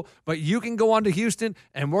Super Bowl. But you can go on to Houston,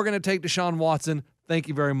 and we're going to take Deshaun Watson. Thank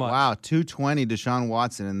you very much. Wow, 220 Deshaun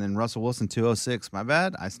Watson, and then Russell Wilson 206. My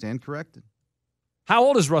bad. I stand corrected. How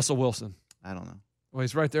old is Russell Wilson? I don't know. Well,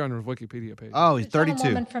 he's right there on the Wikipedia page. Oh, he's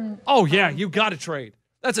 32. Oh, yeah, you got to trade.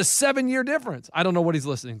 That's a 7-year difference. I don't know what he's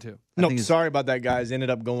listening to. No, sorry about that, guys. Ended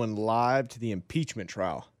up going live to the impeachment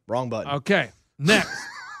trial. Wrong button. Okay, next.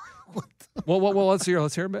 Well, let's hear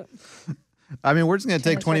a bit. I mean, we're just going to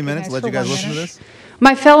take 20 minutes, let you guys listen to this.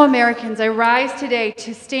 My fellow Americans, I rise today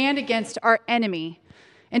to stand against our enemy.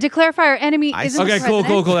 And to clarify, our enemy isn't the president.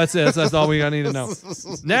 Cool. That's it. That's all we need to know.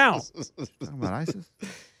 Now. Talking about ISIS?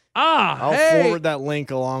 I'll forward that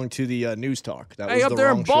link along to the news talk. That was up the there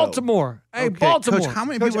wrong in Baltimore. Show. Hey, Baltimore. Coach, how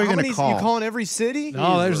many people are you going to call? You calling every city?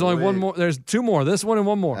 No, there's only one more. There's 2 more. This one and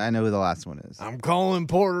 1 more. I know who the last one is. I'm calling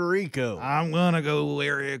Puerto Rico. I'm going to go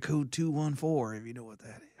area code 214 if you know what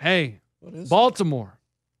that is. Hey, Baltimore.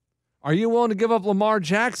 Are you willing to give up Lamar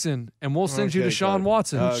Jackson, and we'll send you to Deshaun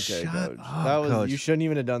Watson? Okay, Coach. Coach. You shouldn't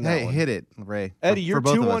even have done that. Hey, hit it, Ray. Eddie, your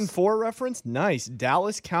 214 reference? Nice.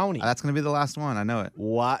 Dallas County. That's going to be the last one. I know it.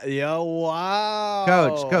 Wow.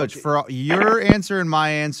 Coach, for your answer and my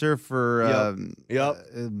answer for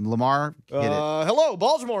Lamar, hit it. Hello,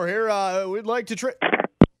 Baltimore here. We'd like to trade.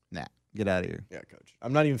 Nah, get out of here. Yeah, Coach.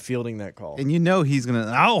 I'm not even fielding that call. And you know he's going to.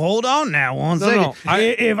 Oh, hold on now. One second. No.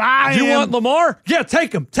 You want Lamar? Yeah,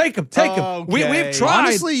 take him. Take him. Okay. We've tried.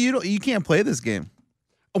 Honestly, you can't play this game.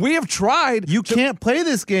 We have tried. You can't play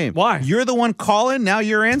this game. Why? You're the one calling. Now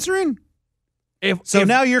you're answering.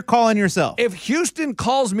 Now you're calling yourself. If Houston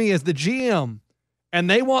calls me as the GM and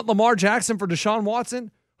they want Lamar Jackson for Deshaun Watson,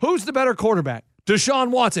 who's the better quarterback? Deshaun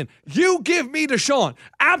Watson. You give me Deshaun.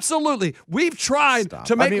 Absolutely. We've tried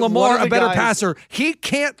to make Lamar a better passer. He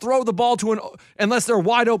can't throw the ball unless they're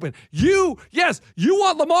wide open. You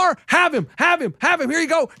want Lamar? Have him. Here you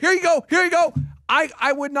go.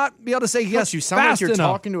 I would not be able to say yes. You sound like you're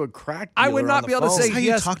talking to a crack dealer. I would not be able to say how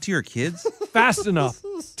yes. You talk to your kids fast enough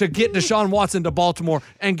to get Deshaun Watson to Baltimore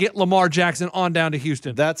and get Lamar Jackson on down to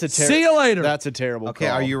Houston. See you later. That's a terrible call.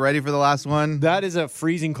 Are you ready for the last one? That is a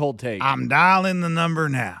freezing cold take. I'm dialing the number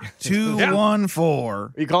now. 214.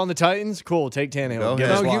 Are you calling the Titans? Cool. Take Tannehill.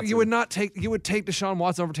 No, you would not take. You would take Deshaun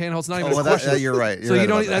Watson over Tannehill. It's not even a question. You're right. So you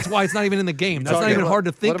don't. That's why it's not even in the game. That's not even hard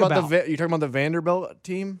to think about. You talking about the Vanderbilt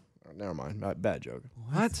team? Never mind. Bad joke.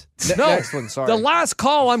 What? No. Next one, sorry. The last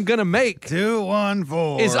call I'm going to make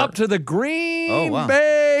 214 is up to the Green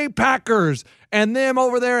Bay Packers and them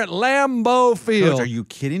over there at Lambeau Field. Coach, are you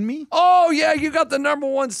kidding me? Oh, yeah, you got the number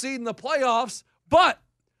 1 seed in the playoffs, but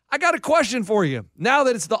I got a question for you. Now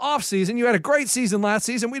that it's the offseason, you had a great season last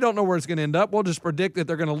season. We don't know where it's going to end up. We'll just predict that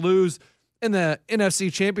they're going to lose in the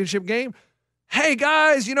NFC Championship game. Hey,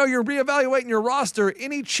 guys, you're reevaluating your roster.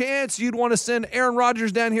 Any chance you'd want to send Aaron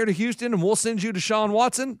Rodgers down here to Houston and we'll send you to Deshaun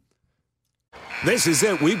Watson? This is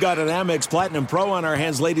it. We've got an Amex Platinum Pro on our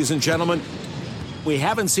hands, ladies and gentlemen. We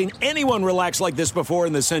haven't seen anyone relax like this before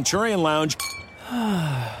in the Centurion Lounge.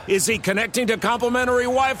 Is he connecting to complimentary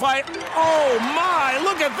Wi-Fi? Oh, my!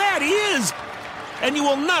 Look at that! He is! And you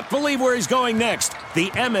will not believe where he's going next. The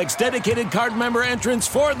Amex dedicated card member entrance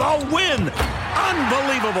for the win!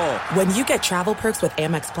 Unbelievable! When you get travel perks with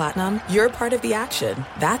Amex Platinum, you're part of the action.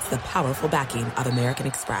 That's the powerful backing of American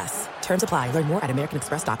Express. Terms apply. Learn more at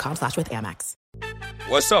americanexpress.com/withAmex.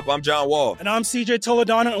 What's up? I'm John Wall. And I'm CJ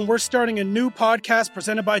Toledano, and we're starting a new podcast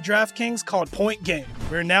presented by DraftKings called Point Game.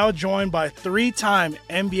 We're now joined by 3-time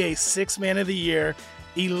NBA Sixth Man of the Year,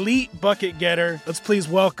 elite bucket getter. Let's please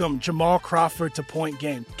welcome Jamal Crawford to Point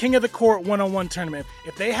Game. King of the Court one-on-one tournament.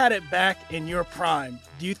 If they had it back in your prime,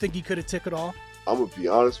 do you think you could have took it all? I'm going to be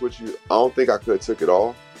honest with you. I don't think I could have took it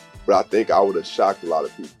all, but I think I would have shocked a lot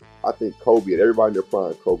of people. I think Kobe and everybody in their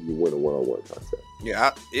prime, Kobe would win a one-on-one contest.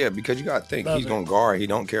 Yeah, because you got to think he's going to guard. He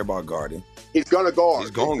don't care about guarding. He's going to guard.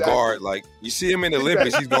 He's going to guard. Like, you see him in the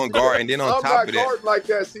Olympics, he's going to guard. And then on top of that. Like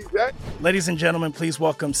that, see that? Ladies and gentlemen, please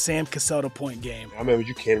welcome Sam Cassell to Point Game. I remember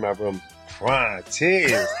you came out from prime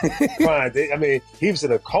 10. I mean, he was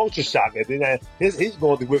in a culture shock. And then he's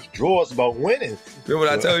going through withdrawals about winning. Remember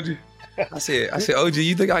what I told you? I said, OG,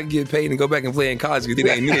 you think I can get paid and go back and play in college because it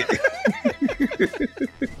ain't it?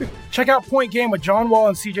 Check out Point Game with John Wall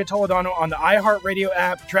and CJ Toledano on the iHeartRadio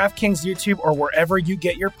app, DraftKings YouTube, or wherever you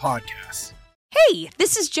get your podcasts. Hey,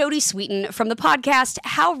 this is Jody Sweeten from the podcast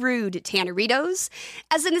How Rude, Tanneritos.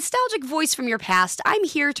 As a nostalgic voice from your past, I'm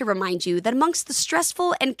here to remind you that amongst the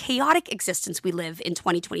stressful and chaotic existence we live in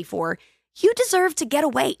 2024, you deserve to get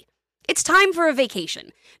away. It's time for a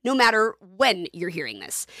vacation, no matter when you're hearing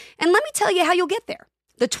this. And let me tell you how you'll get there.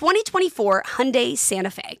 The 2024 Hyundai Santa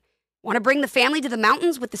Fe. Want to bring the family to the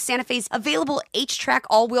mountains with the Santa Fe's available H-Track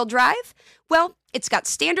all-wheel drive? Well, it's got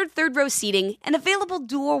standard third-row seating and available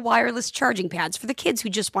dual wireless charging pads for the kids who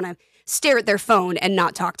just want to stare at their phone and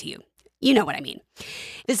not talk to you. You know what I mean.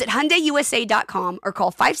 Visit HyundaiUSA.com or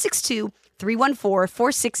call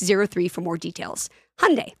 562-314-4603 for more details.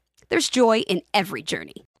 Hyundai, there's joy in every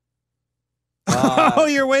journey. Oh,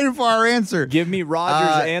 you're waiting for our answer. Give me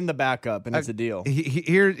Rodgers and the backup, and it's a deal.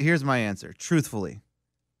 Here's my answer. Truthfully,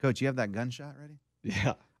 Coach, you have that gunshot ready?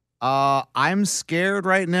 Yeah. I'm scared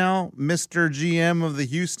right now, Mr. GM of the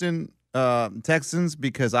Houston Texans,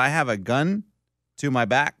 because I have a gun to my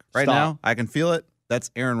back right now. I can feel it. That's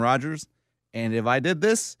Aaron Rodgers. And if I did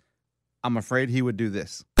this, I'm afraid he would do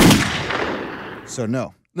this. So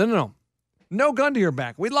no. No. No gun to your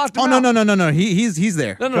back. We locked him out. No. He's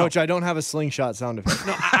there. No. Coach, I don't have a slingshot sound effect.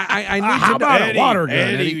 No, I need How you about to a water gun,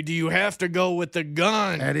 Eddie, do you have to go with the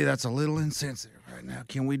gun? Eddie, that's a little insensitive right now.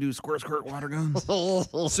 Can we do squirt water guns?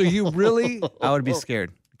 So you really? I would be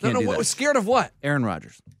scared. Can't do that. What, scared of what? Aaron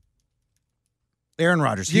Rodgers.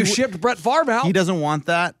 You shipped Brett Favre out. He doesn't want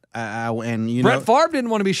that. And Brett Favre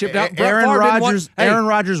didn't want to be shipped out. Aaron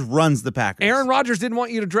Rodgers runs the Packers. Aaron Rodgers didn't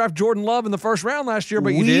want you to draft Jordan Love in the first round last year,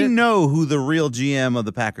 but you did. We know who the real GM of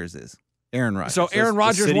the Packers is. Aaron Rodgers. So Aaron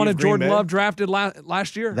Rodgers wanted Jordan Love drafted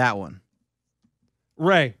last year? That one.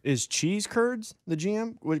 Ray. Is Cheese Curds the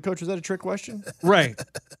GM? Coach, was that a trick question? Ray,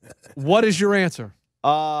 what is your answer?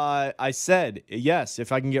 I said yes.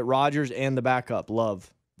 If I can get Rodgers and the backup,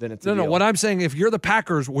 Love, then it's a deal. No. What I'm saying, if you're the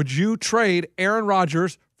Packers, would you trade Aaron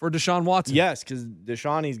Rodgers for Deshaun Watson? Yes, because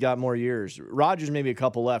Deshaun, got more years. Rodgers maybe a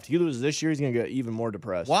couple left. He loses this year, he's going to get even more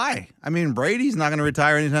depressed. Why? I mean, Brady's not going to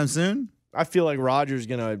retire anytime soon. I feel like Rodgers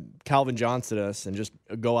going to Calvin Johnson us and just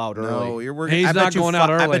go out early. No, you're working. He's not going out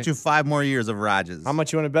early. I bet you 5 more years of Rodgers. How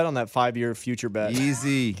much you want to bet on that 5-year future bet?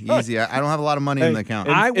 Easy. I don't have a lot of money in the account.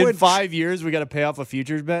 In 5 years, we got to pay off a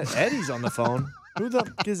futures bet. Eddie's on the phone. Who the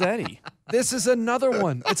fuck is Eddie? This is another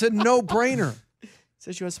one. It's a no-brainer.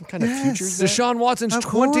 Says you have some kind of futures bet? Deshaun Watson's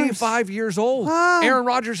 25 years old. Aaron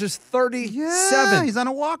Rodgers is 37. Yeah, he's on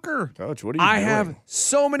a walker. Coach, what are you doing? I have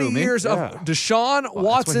so many years of Deshaun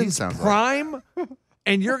Watson's prime,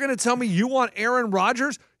 and you're going to tell me you want Aaron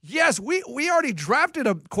Rodgers? Yes, we already drafted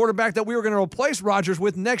a quarterback that we were going to replace Rodgers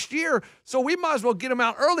with next year, so we might as well get him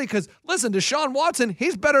out early because, listen, Deshaun Watson,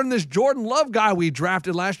 he's better than this Jordan Love guy we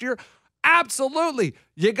drafted last year. Absolutely.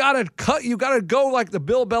 You got to go like the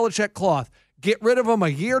Bill Belichick cloth. Get rid of him a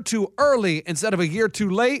year too early instead of a year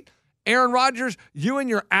too late. Aaron Rodgers, you and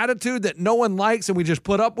your attitude that no one likes and we just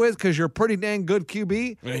put up with because you're a pretty dang good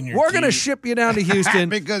QB, we're going to ship you down to Houston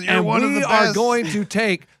because you're and one of the we best. are going to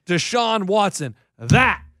take Deshaun Watson.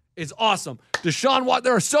 That is awesome. Deshaun Watson,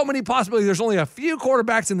 there are so many possibilities. There's only a few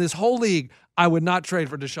quarterbacks in this whole league I would not trade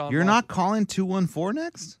for Deshaun Watson. You're not calling 214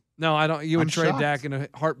 next? No, I don't. You would I'm trade shocked. Dak in a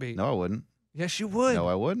heartbeat. No, I wouldn't. Yes, you would. No,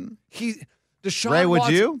 I wouldn't. Deshaun Ray, would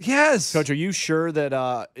Watson, you? Yes. Coach, are you sure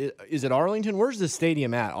that is it Arlington? Where's the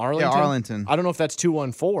stadium at? Arlington? Yeah, Arlington. I don't know if that's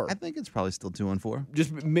 214. I think it's probably still 214.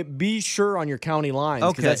 Just be sure on your county lines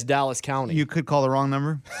because that's Dallas County. You could call the wrong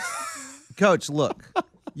number. Coach, look,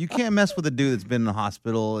 you can't mess with a dude that's been in the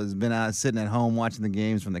hospital, has been out sitting at home watching the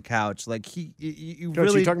games from the couch. Like you Coach,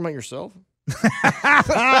 really you talking about yourself?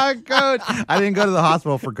 Coach, I didn't go to the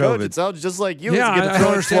hospital for COVID. Coach, it sounds just like you. Yeah, I don't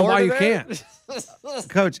understand why you can't.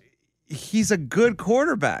 Coach, he's a good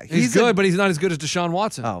quarterback. He's good, but he's not as good as Deshaun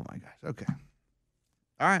Watson. Oh my gosh. Okay.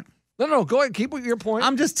 All right. No, go ahead. Keep with your point.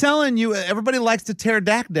 I'm just telling you, everybody likes to tear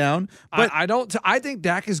Dak down, but I don't. I think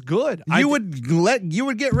Dak is good. You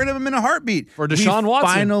would get rid of him in a heartbeat. For Deshaun Watson.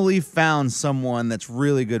 Finally found someone that's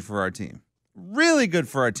really good for our team. Really good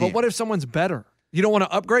for our team. But what if someone's better? You don't want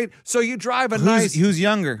to upgrade, so you drive a Who's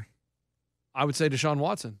younger? I would say Deshaun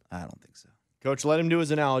Watson. I don't think so. Coach, let him do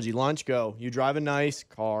his analogy. Lunch, go. You drive a nice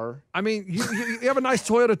car. I mean, you have a nice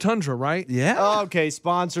Toyota Tundra, right? Yeah. Okay,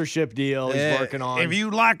 sponsorship deal he's working on. If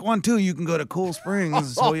you like one too, you can go to Cool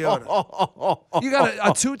Springs Toyota. You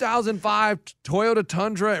got a 2005 Toyota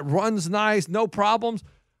Tundra. It runs nice, no problems.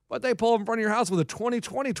 But they pull up in front of your house with a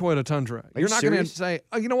 2020 Toyota Tundra. You're not going to say,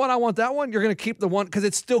 oh, you know what? I want that one. You're going to keep the one because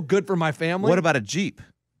it's still good for my family. What about a Jeep?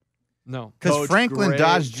 No. Because Franklin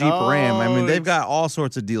Dodge Jeep Ram, I mean, they've got all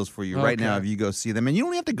sorts of deals for you right now if you go see them. And you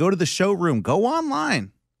don't have to go to the showroom. Go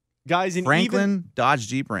online. Guys, in Franklin Dodge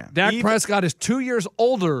Jeep Ram. Dak Prescott is 2 years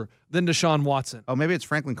older than Deshaun Watson. Oh, maybe it's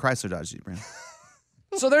Franklin Chrysler Dodge Jeep Ram.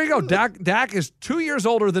 So there you go. Dak is 2 years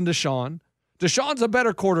older than Deshaun. Deshaun's a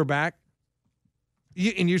better quarterback.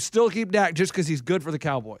 And you still keep Dak just because he's good for the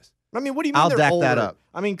Cowboys. I mean, what do you mean I'll they're back older? that up.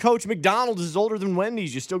 I mean, Coach, McDonald's is older than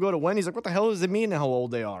Wendy's. You still go to Wendy's. Like, what the hell does it mean how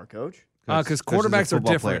old they are, Coach? Because quarterbacks are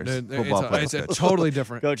different. It's a totally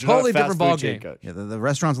different. Coach, totally different ball game. Coach. Yeah, the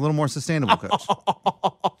restaurant's a little more sustainable, Coach.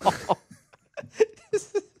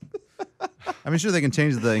 I mean, sure, they can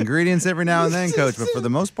change the ingredients every now and then, Coach, but for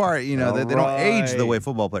the most part, you know, they don't age the way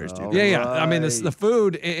football players do. Yeah. I mean, the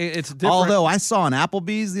food, it's different. Although I saw an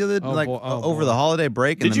Applebee's the other over the holiday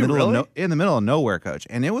break in the middle of nowhere, Coach,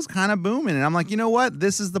 and it was kind of booming. And I'm like, you know what?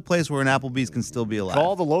 This is the place where an Applebee's can still be alive.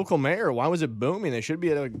 Call the local mayor. Why was it booming? They should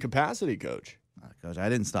be at a capacity, Coach. Coach, I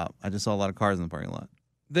didn't stop. I just saw a lot of cars in the parking lot.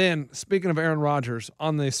 Then, speaking of Aaron Rodgers,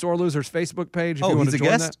 on the Sore Losers Facebook page, if you want to join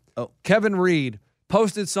guest? that, Kevin Reed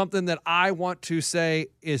posted something that I want to say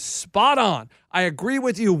is spot on. I agree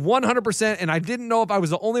with you 100%, and I didn't know if I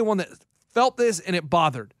was the only one that felt this and it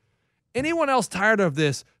bothered. Anyone else tired of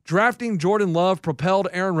this drafting Jordan Love propelled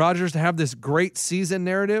Aaron Rodgers to have this great season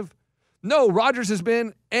narrative? No, Rodgers has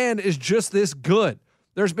been and is just this good.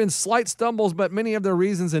 There's been slight stumbles, but many of their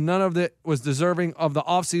reasons, and none of it was deserving of the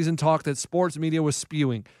offseason talk that sports media was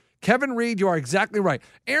spewing. Kevin Reed, you are exactly right.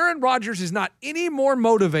 Aaron Rodgers is not any more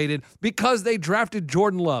motivated because they drafted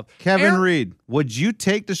Jordan Love. Kevin Reed, would you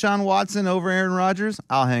take Deshaun Watson over Aaron Rodgers?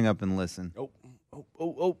 I'll hang up and listen.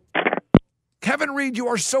 Kevin Reed, you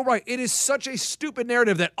are so right. It is such a stupid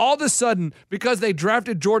narrative that all of a sudden, because they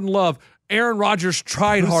drafted Jordan Love, Aaron Rodgers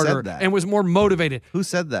tried harder and was more motivated. Who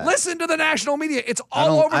said that? Listen to the national media. It's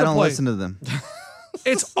all over the place. I don't listen to them.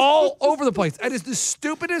 It's all over the place. That is the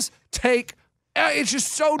stupidest take. It's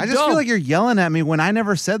just so dumb. I just feel like you're yelling at me when I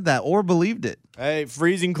never said that or believed it. Hey,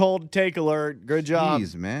 freezing cold take alert. Good job.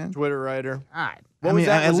 Jeez, man. Twitter writer. All right.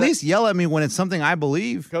 At least yell at me when it's something I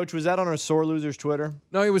believe. Coach, was that on our Sore Losers Twitter?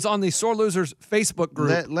 No, it was on the Sore Losers Facebook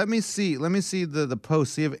group. Let me see the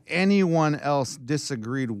post. See if anyone else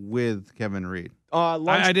disagreed with Kevin Reed.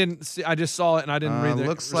 I didn't see. I just saw it and I didn't read the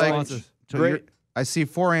responses. Like I see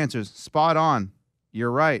 4 answers. Spot on.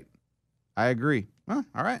 You're right. I agree. Well,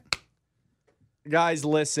 all right. Guys,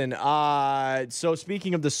 listen. So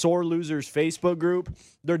speaking of the Sore Losers Facebook group,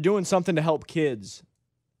 they're doing something to help kids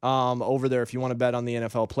over there. If you want to bet on the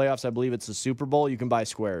NFL playoffs, I believe it's the Super Bowl. You can buy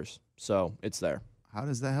squares, so it's there. How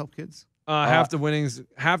does that help kids? Half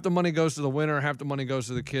the money goes to the winner. Half the money goes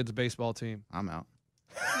to the kids' baseball team. I'm out.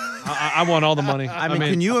 I want all the money. I mean,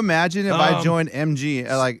 can you imagine if I joined MG?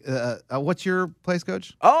 What's your place,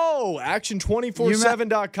 Coach? Oh,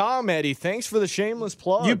 action247.com, Eddie. Thanks for the shameless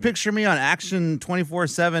plug. You picture me on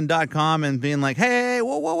action247.com and being like, hey,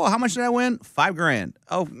 whoa, how much did I win? $5,000.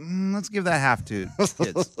 Oh, let's give that half to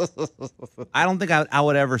kids. I don't think I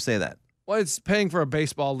would ever say that. Well, it's paying for a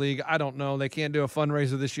baseball league. I don't know. They can't do a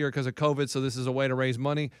fundraiser this year because of COVID, so this is a way to raise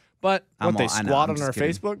money. But they squat on our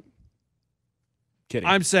Facebook? Kidding.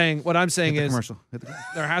 What I'm saying Hit the is commercial.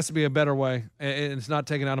 there has to be a better way, and it's not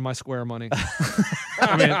taken out of my square money.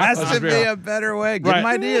 There has to be a better way. Give them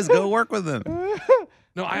ideas. Go work with them.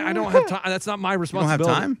 No, I don't have time. That's not my responsibility. You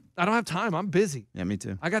don't have time? I don't have time. I'm busy. Yeah, me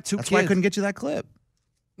too. I got 2 That's kids. why I couldn't get you that clip.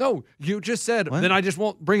 No, you just said, then I just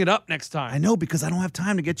won't bring it up next time. I know, because I don't have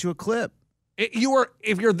time to get you a clip.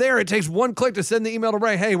 If you're there, it takes one click to send the email to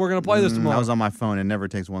Ray. Hey, we're going to play this tomorrow. I was on my phone. It never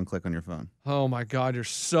takes one click on your phone. Oh, my God. You're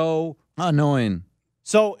so annoying.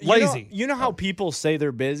 So lazy. You know how people say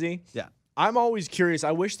they're busy? Yeah. I'm always curious.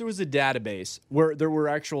 I wish there was a database where there were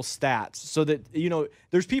actual stats so that,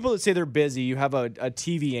 there's people that say they're busy. You have a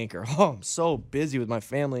TV anchor. Oh, I'm so busy with my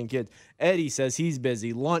family and kids. Eddie says he's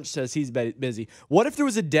busy. Lunch says he's busy. What if there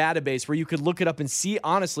was a database where you could look it up and see,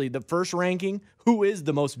 honestly, the first ranking, who is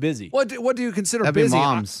the most busy? What do you consider That'd be busy?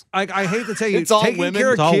 moms. I hate to tell you, it's all taking women.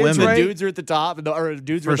 care of kids, The right? dudes are at the top, or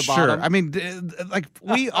dudes are at the For sure. bottom. I mean,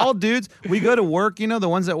 we all dudes, we go to work, the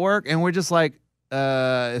ones at work, and we're just like,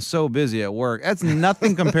 so busy at work. That's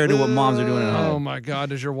nothing compared to what moms are doing at home. Oh my God!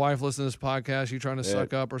 Does your wife listen to this podcast? You trying to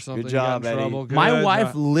suck up or something? Good job, you got in trouble? Eddie. My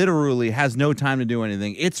wife literally has no time to do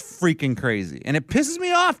anything. It's freaking crazy. And it pisses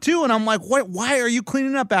me off too. And I'm like, why are you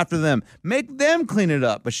cleaning up after them? Make them clean it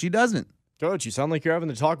up. But she doesn't. Coach, you sound like you're having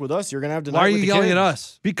to talk with us. You're going to have to. Why are you yelling at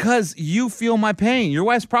us? Because you feel my pain. Your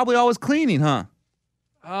wife's probably always cleaning, huh?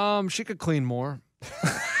 She could clean more.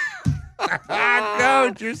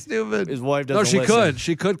 Coach, you're stupid. His wife doesn't No, she listen. could.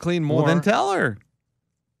 She could clean more. Well, then tell her.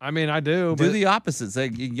 I mean, I do. Do but the opposite.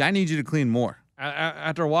 Say, I need you to clean more.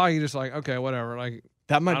 After a while, you just like, okay, whatever. Like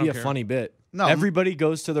That might I be don't a care. funny bit. No. Everybody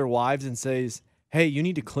goes to their wives and says, hey, you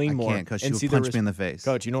need to clean more. I can't, because she and would see punch the me in the face.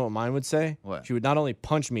 Coach, you know what mine would say? What? She would not only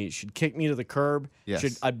punch me, she'd kick me to the curb.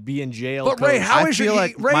 Yes. I'd be in jail. But Ray, Coach. how I is feel your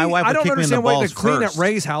like Ray? my wife I would don't kick me in the understand why to balls clean first. at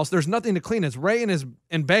Ray's house. There's nothing to clean. It's Ray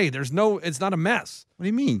and Bay. There's no. It's not a mess. What do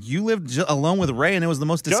you mean? You lived alone with Ray, and it was the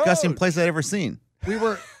most disgusting place I'd ever seen. We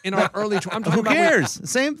were in our early. I'm talking Who about cares?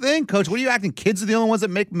 Same thing, Coach. What are you acting? Kids are the only ones that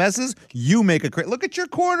make messes. You make a look at your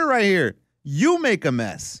corner right here. You make a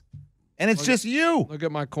mess, and it's just you. Look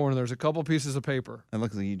at my corner. There's a couple pieces of paper. It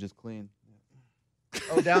looks like you just cleaned.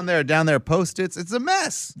 Oh, down there, Post-its. It's a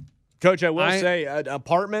mess. Coach, I will say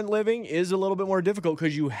apartment living is a little bit more difficult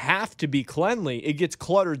because you have to be cleanly. It gets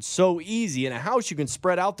cluttered so easy. In a house, you can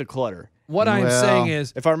spread out the clutter. What I'm saying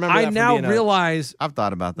is, if I remember, I that from now being realize I've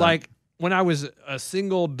thought about that. like when I was a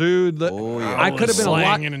single dude, I could have been a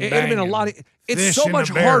lot. It'd have been a lot. It's Fish so in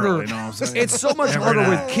much a barrel, harder. you know what I'm saying? It's so much Every harder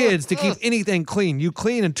night. with kids to keep anything clean. You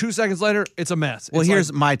clean, and 2 seconds later, it's a mess. Well, It's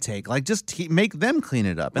here's like, my take. Like, just make them clean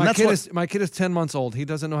it up. And my that's kid is 10 months old. He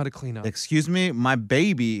doesn't know how to clean up. Excuse me, my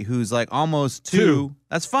baby, who's like almost two.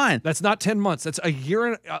 That's fine. That's not 10 months. That's a year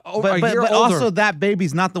and But older. also, that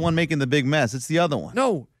baby's not the one making the big mess. It's the other one.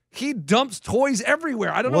 No, he dumps toys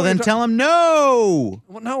everywhere. I don't know. Well, what then you're tell him no.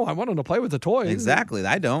 Well, no, I want him to play with the toys. Exactly.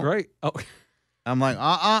 I don't. Great. Oh. I'm like,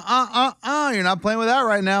 you're not playing with that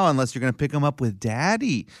right now unless you're going to pick them up with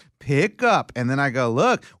daddy. Pick up. And then I go,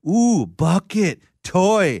 look, bucket,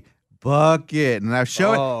 toy, bucket. And I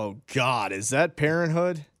show it. Oh, God. Is that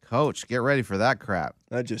parenthood? Coach, get ready for that crap.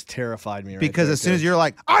 That just terrified me. Because as soon as you're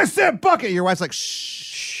like, I said bucket, your wife's like,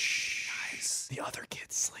 shh, guys, the other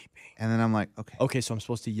kid's sleeping. And then I'm like, okay. Okay, so I'm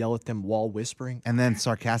supposed to yell at them while whispering? And then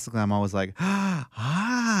sarcastically, I'm always like,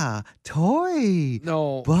 toy.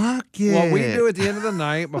 No. Bucket. What we do at the end of the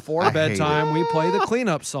night before I hate bedtime, we play the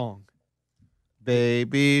cleanup song.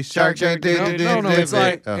 Baby shark. No, it's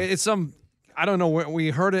like, it's some, I don't know, we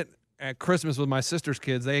heard it at Christmas with my sister's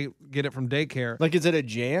kids. They get it from daycare. Like, is it a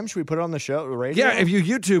jam? Should we put it on the show, the radio? Yeah, if you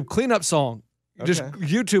YouTube cleanup song, just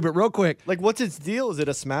YouTube it real quick. Like, what's its deal? Is it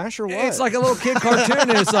a smash or what? It's like a little kid cartoon,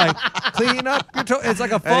 and it's like, clean up your toe. It's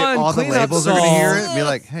like a fun all the cleanup labels song. are going to hear it and be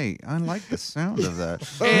like, hey, I like the sound of that.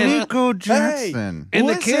 Nico Jackson. And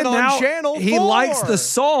the Listen kid on now, Channel he 4. likes the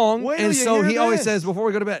song, Wait till and you so hear he always this. says, before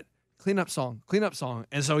we go to bed, clean up song.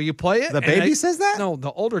 And so you play it. The and baby says that? No, the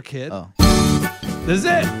older kid. Oh. This is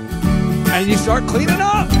it. And you start cleaning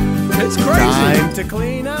up. It's crazy. Time to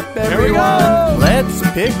clean up, There we everyone. go. Let's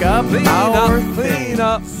pick up Clean our up, clean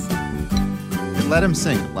up. Let him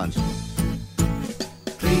sing at lunch.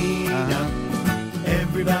 Clean up.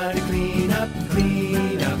 Everybody clean up,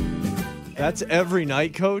 clean up. That's every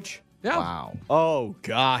night, Coach? Yeah. Wow. Oh,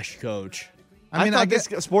 gosh, Coach. I mean, thought I this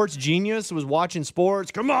sports genius was watching sports.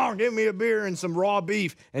 Come on, give me a beer and some raw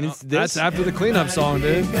beef. And it's this. That's after the cleanup song,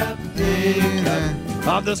 dude.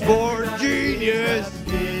 I'm the sports genius.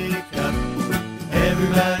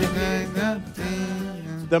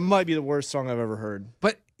 That might be the worst song I've ever heard.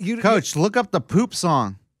 But you, Coach, look up the poop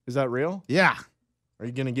song. Is that real? Yeah. Are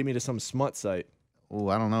you going to get me to some smut site? Oh,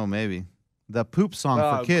 I don't know, maybe. The poop song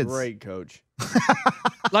Oh, for kids. great, Coach.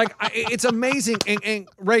 like it's amazing. And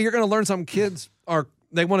Ray, you're going to learn something. Kids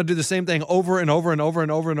they want to do the same thing over and over and over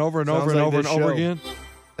and over and over and Sounds over and like over and this over show. again.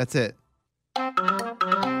 That's it. Mom,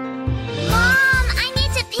 I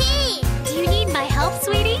need to pee. Do you need my help,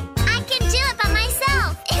 sweetie? I can do it by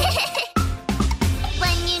myself.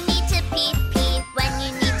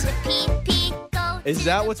 Is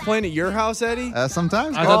that what's playing at your house, Eddie?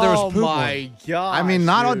 Sometimes. I thought there was Oh poop my god! I mean,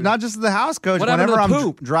 not just at the house, Coach. What happened to Whenever the I'm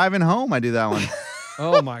poop? driving home, I do that one.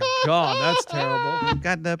 Oh my God, that's terrible.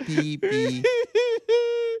 Got the pee-pee.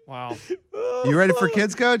 Wow. You ready for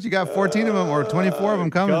kids, Coach? You got 14 of them or 24 of them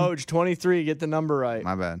coming. Coach, 23. Get the number right.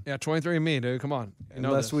 My bad. Yeah, 23 and me, dude. Come on. You know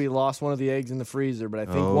Unless this. we lost one of the eggs in the freezer, but I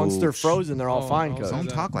think once they're frozen, they're all fine, Coach. Don't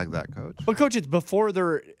talk like that, Coach. But Coach, it's before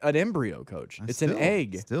they're an embryo, Coach. It's an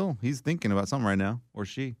egg. Still, he's thinking about something right now, or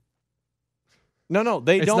she. No,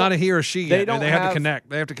 they It's don't. not a he or she They yet. don't They have have- to connect.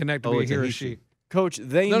 They have to connect to be a it's he a or he, she. she. Coach,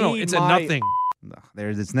 they No, need it's my, a nothing. No,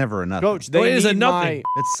 it's never a nothing. Coach, they it is a need nothing.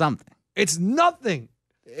 It's something. It's nothing.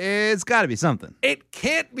 It's got to be something. It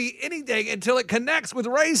can't be anything until it connects with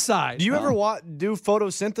Ray's side. Do you ever do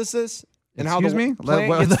photosynthesis and how Excuse the me?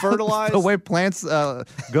 plant gets fertilized? The way plants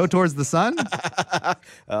go towards the sun?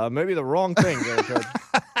 Maybe the wrong thing there, Coach.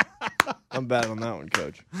 I'm bad on that one,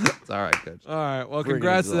 Coach. It's all right, Coach. All right. Well, We're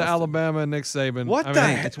congrats to exhausted. Alabama and Nick Saban. What I the mean,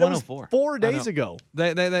 heck? It's That was 104. 4 I days know. ago.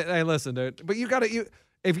 They listen, dude. But you got to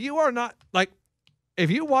if you are not like if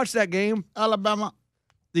you watch that game, Alabama.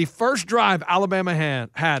 the first drive Alabama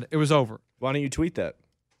had, it was over. Why don't you tweet that?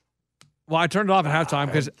 Well, I turned it off at halftime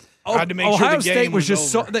because had to make sure Ohio the game State was was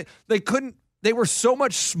just over. so they couldn't. They were so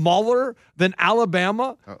much smaller than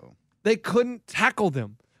Alabama. Uh-oh. They couldn't tackle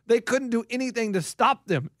them. They couldn't do anything to stop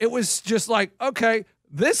them. It was just like, okay,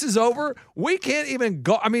 this is over. We can't even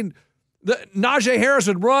go. I mean, Najee Harris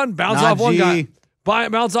would run, bounce off one guy,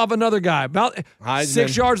 bounce off another guy. Heisman.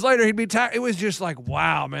 6 yards later, he'd be tackled. It was just like,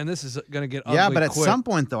 wow, man, this is going to get ugly. Yeah, but at quick. some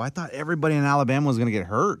point, though, I thought everybody in Alabama was going to get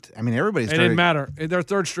hurt. I mean, everybody It started. didn't matter. Their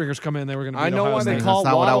third stringers come in, they were going to beat I know Ohio why they State. call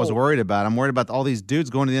That's not what I was Waddle. worried about. I'm worried about all these dudes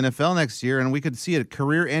going to the NFL next year, and we could see a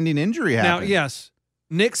career-ending injury Now, happen. yes,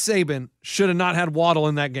 Nick Saban should have not had Waddle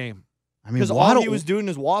in that game. I mean, Because all Waddle, he was doing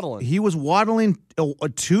is waddling. he was waddling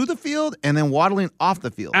to the field and then waddling off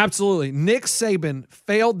the field. Absolutely. Nick Saban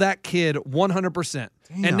failed that kid 100%.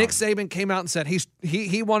 Damn. And Nick Saban came out and said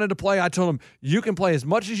he wanted to play. I told him, you can play as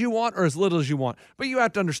much as you want or as little as you want. But you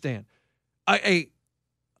have to understand, a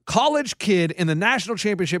college kid in the national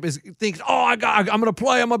championship thinks, oh, I'm going to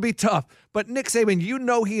play. I'm going to be tough. But Nick Saban, you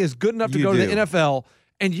know he is good enough to You go to do. the NFL,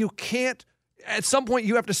 and you can't. At some point,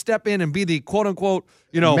 you have to step in and be the quote unquote,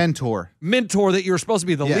 mentor that you're supposed to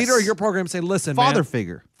be, the Yes. leader of your program. Say, listen, Father man,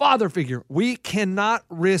 figure. Father figure. We cannot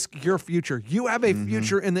risk your future. You have a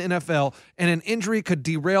future in the NFL, and an injury could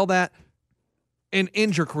derail that and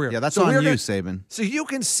end your career. Yeah, that's So on we're you, gonna- Saban. So you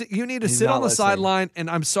can you need to He's sit not on the listening. sideline, and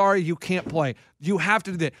I'm sorry you can't play. You have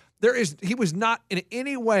to do that. He was not in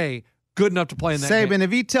any way good enough to play in that Saban, game.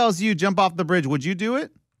 if he tells you jump off the bridge, would you do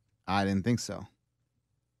it? I didn't think so.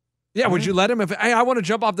 Yeah, would you let him? Hey, I want to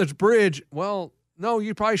jump off this bridge. Well, no,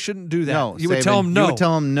 you probably shouldn't do that. No, you would Saban, tell him no. You would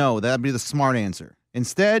tell him no. That'd be the smart answer.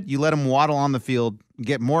 Instead, you let him waddle on the field,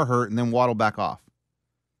 get more hurt, and then waddle back off.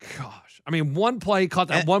 Gosh, I mean, one play caught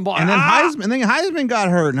that one ball, And then Heisman got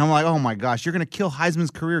hurt, and I'm like, oh my gosh, you're gonna kill Heisman's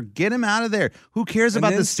career. Get him out of there. Who cares And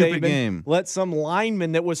about then this stupid Saban game? Let some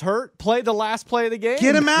lineman that was hurt play the last play of the game.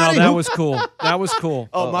 Get him out No, of here. that was cool. That was cool.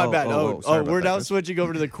 Oh, my bad. sorry about We're that, now Coach. switching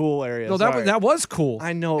over to the cool area. No, Sorry. that was cool.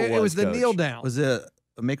 I know it was was, the Coach. kneel down. Was it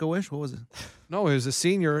a Make-A-Wish? What was it? No, it was a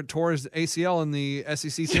senior tore his ACL in the SEC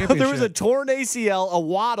So championship. there was a torn ACL, a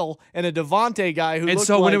Waddle, and a Devontae guy who. And looked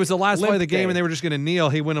so when like it was the last play of the Limp game Day. and they were just going to kneel,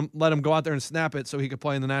 he went and let him go out there and snap it so he could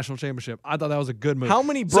play in the national championship. I thought that was a good move. How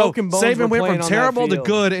many broken bones Saban were went playing from on that terrible to field?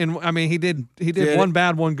 good, and I mean he did Did one it-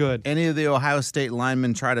 bad, one good. Any of the Ohio State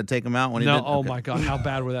linemen try to take him out when he No, did? oh Okay. my God, how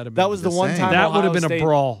bad would that have been? That was the Just one saying. time That would have Ohio been a State-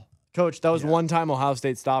 brawl. Coach, that was one time Ohio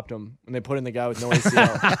State stopped him when they put in the guy with no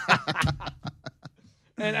ACL.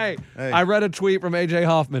 And hey, I read a tweet from AJ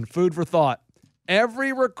Hoffman. Food for thought.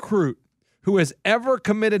 Every recruit who has ever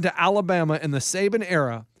committed to Alabama in the Saban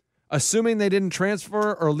era, assuming they didn't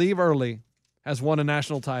transfer or leave early, has won a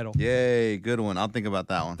national title. Yay, good one. I'll think about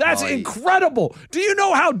that one. That's Oh, incredible. Do you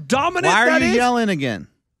know how dominant Why are that you is? yelling again?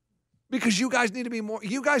 Because you guys need to be more.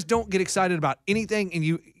 You guys don't get excited about anything,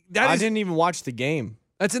 and I didn't even watch the game.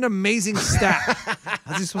 That's an amazing stat.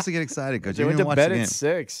 How's he supposed to get excited, Coach? They You went didn't to watch bed the game. at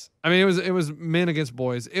 6. I mean, it was men against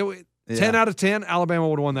boys. 10 Yeah. out of 10, Alabama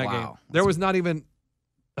would have won that game. Wow. There was not even.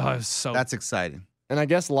 So That's exciting. And I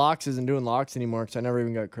guess Locks isn't doing Locks anymore because I never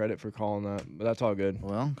even got credit for calling that. But that's all good.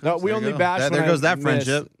 Well, No, Coach, we there you only go. bashed There when goes I that missed.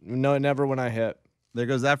 friendship. No, never when I hit. There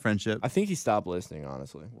goes that friendship. I think he stopped listening,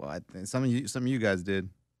 honestly. Well, I think some of you guys did.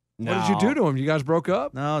 what did you do to him? You guys broke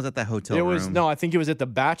up? No, I was at that hotel It was room. no, I think it was at the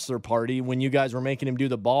bachelor party when you guys were making him do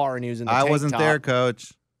the bar and he was in the I tank wasn't top. there,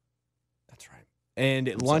 Coach. That's right. And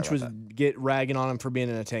sorry lunch about was that. get ragging on him for being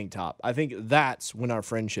in a tank top. I think that's when our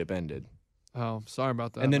friendship ended. Oh, sorry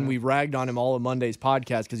about that. And then man. we ragged on him all of Monday's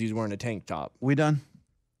podcast because he was wearing a tank top. We done?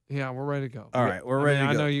 Yeah, we're ready to go. All right, we're ready to go.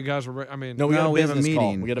 I know you guys were. No, we have a meeting.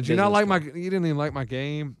 Call. We got a Did you not business like call. my? You didn't even like my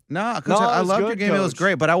game. No, Coach, No, I it was loved good, your game. It was Coach.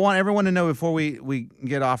 great. But I want everyone to know before we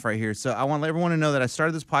get off right here. So I want everyone to know that I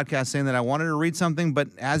started this podcast saying that I wanted to read something, but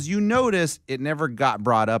as you noticed, it never got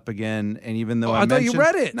brought up again. And even though I thought you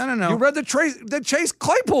read it. No. You read the Chase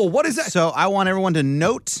Claypool. What is that? So I want everyone to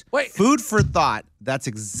note. Wait. Food for thought. That's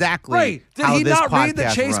exactly Wait, did how he this not read the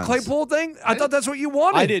podcast Chase runs. Claypool thing? I thought that's what you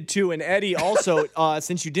wanted. I did too. And Eddie, also,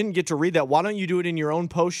 since you didn't get to read that, why don't you do it in your own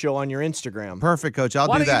post show on your Instagram? Perfect, Coach. I'll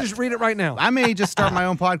Why do don't that. you just read it right now? I may just start my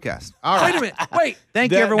own podcast. All right. Wait a minute. Wait.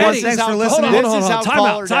 Thank you, everyone. This is Thanks how- for hold listening. on, Hold This is on. how Time Caller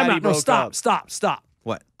out. Time Daddy out. No, broke stop. up. Stop.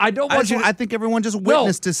 What? I don't want you to. I think everyone just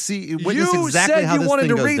witnessed witness you exactly said how you this wanted thing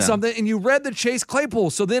to goes read down. something, and you read the Chase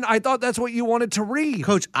Claypool. So then I thought that's what you wanted to read.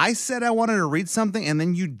 Coach, I said I wanted to read something, and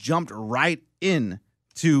then you jumped right in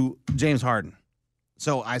to James Harden.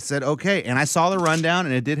 So I said, okay. And I saw the rundown,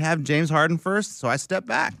 and it did have James Harden first, so I stepped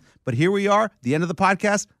back. But here we are, the end of the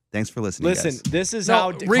podcast. Thanks for listening, Listen, guys. this is No, how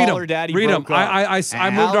read 'em. Caller Daddy Read 'em. broke up. I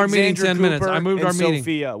moved our meeting Alexandra 10 minutes. Cooper I moved our and meeting.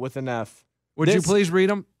 Sophia with an F. Would you This- please read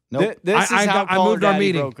them? Nope. This is how I Caller moved our Daddy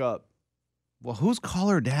meeting. broke up. Well, who's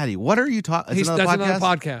Caller Daddy? What are you talking? That's another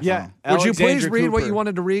podcast. Yeah. Would you please Alexandra read what Cooper. you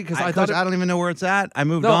wanted to read? Because I Coach, thought I don't even know where it's at. I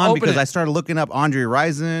moved No, on open because it. I started looking up Andre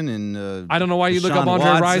Rison and I don't know why you look up Deshaun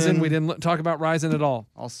Andre Watson. Rison. We didn't talk about Rison at all.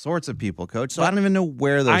 All sorts of people, Coach. So I don't even know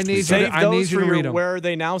where those I need tweets you are. to- Save those need you for to your read 'em. Where Are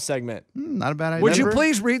They Now segment. Not a bad idea. Would you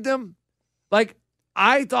please read them? Like,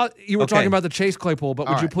 I thought you were Okay. talking about the Chase Claypool, but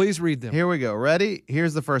All would you right. please read them? Here we go. Ready?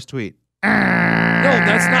 Here's the first tweet. No,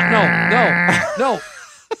 that's not. No.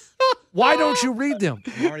 Why don't you read them?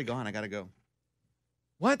 I'm already gone. I gotta go.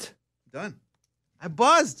 What? Done. I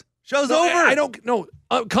buzzed. Show's No, over. I don't. No.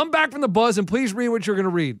 Come back from the buzz and please read what you're going to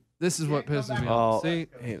read. This is what pisses me Oh, off. See,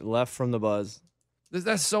 he left from the buzz.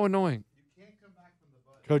 that's so annoying.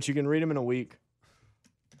 Coach, you can read them in a week.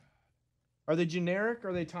 Are they generic?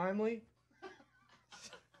 Are they timely?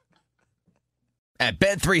 At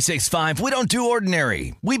Bet365, we don't do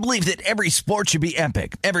ordinary. We believe that every sport should be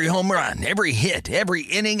epic. Every home run, every hit, every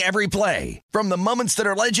inning, every play. From the moments that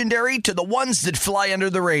are legendary to the ones that fly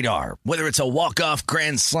under the radar. Whether it's a walk-off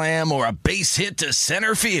grand slam or a base hit to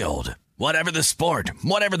center field. Whatever the sport,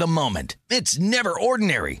 whatever the moment. It's never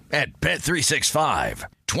ordinary at Bet365.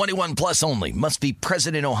 21 plus only. Must be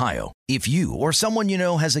present in Ohio. If you or someone you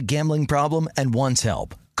know has a gambling problem and wants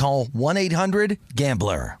help, call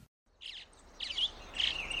 1-800-GAMBLER.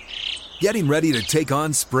 Getting ready to take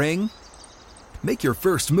on spring? Make your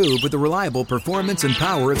first move with the reliable performance and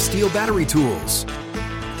power of Steel battery tools.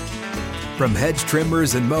 From hedge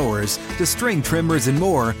trimmers and mowers to string trimmers and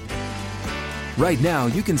more, right now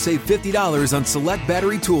you can save $50 on select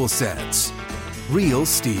battery tool sets. Real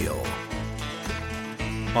Steel.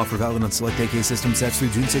 Offer valid on select AK system sets through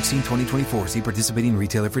June 16, 2024. See participating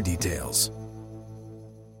retailer for details.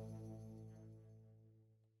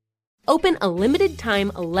 Open a limited-time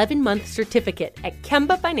 11-month certificate at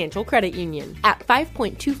Kemba Financial Credit Union. At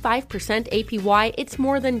 5.25% APY, it's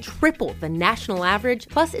more than triple the national average,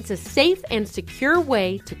 plus it's a safe and secure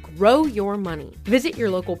way to grow your money. Visit your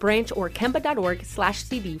local branch or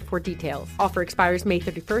kemba.org/cb for details. Offer expires May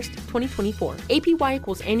 31st, 2024. APY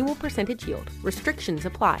equals annual percentage yield. Restrictions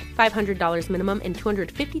apply. $500 minimum and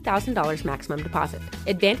 $250,000 maximum deposit.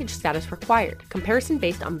 Advantage status required. Comparison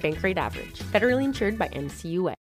based on bank rate average. Federally insured by NCUA.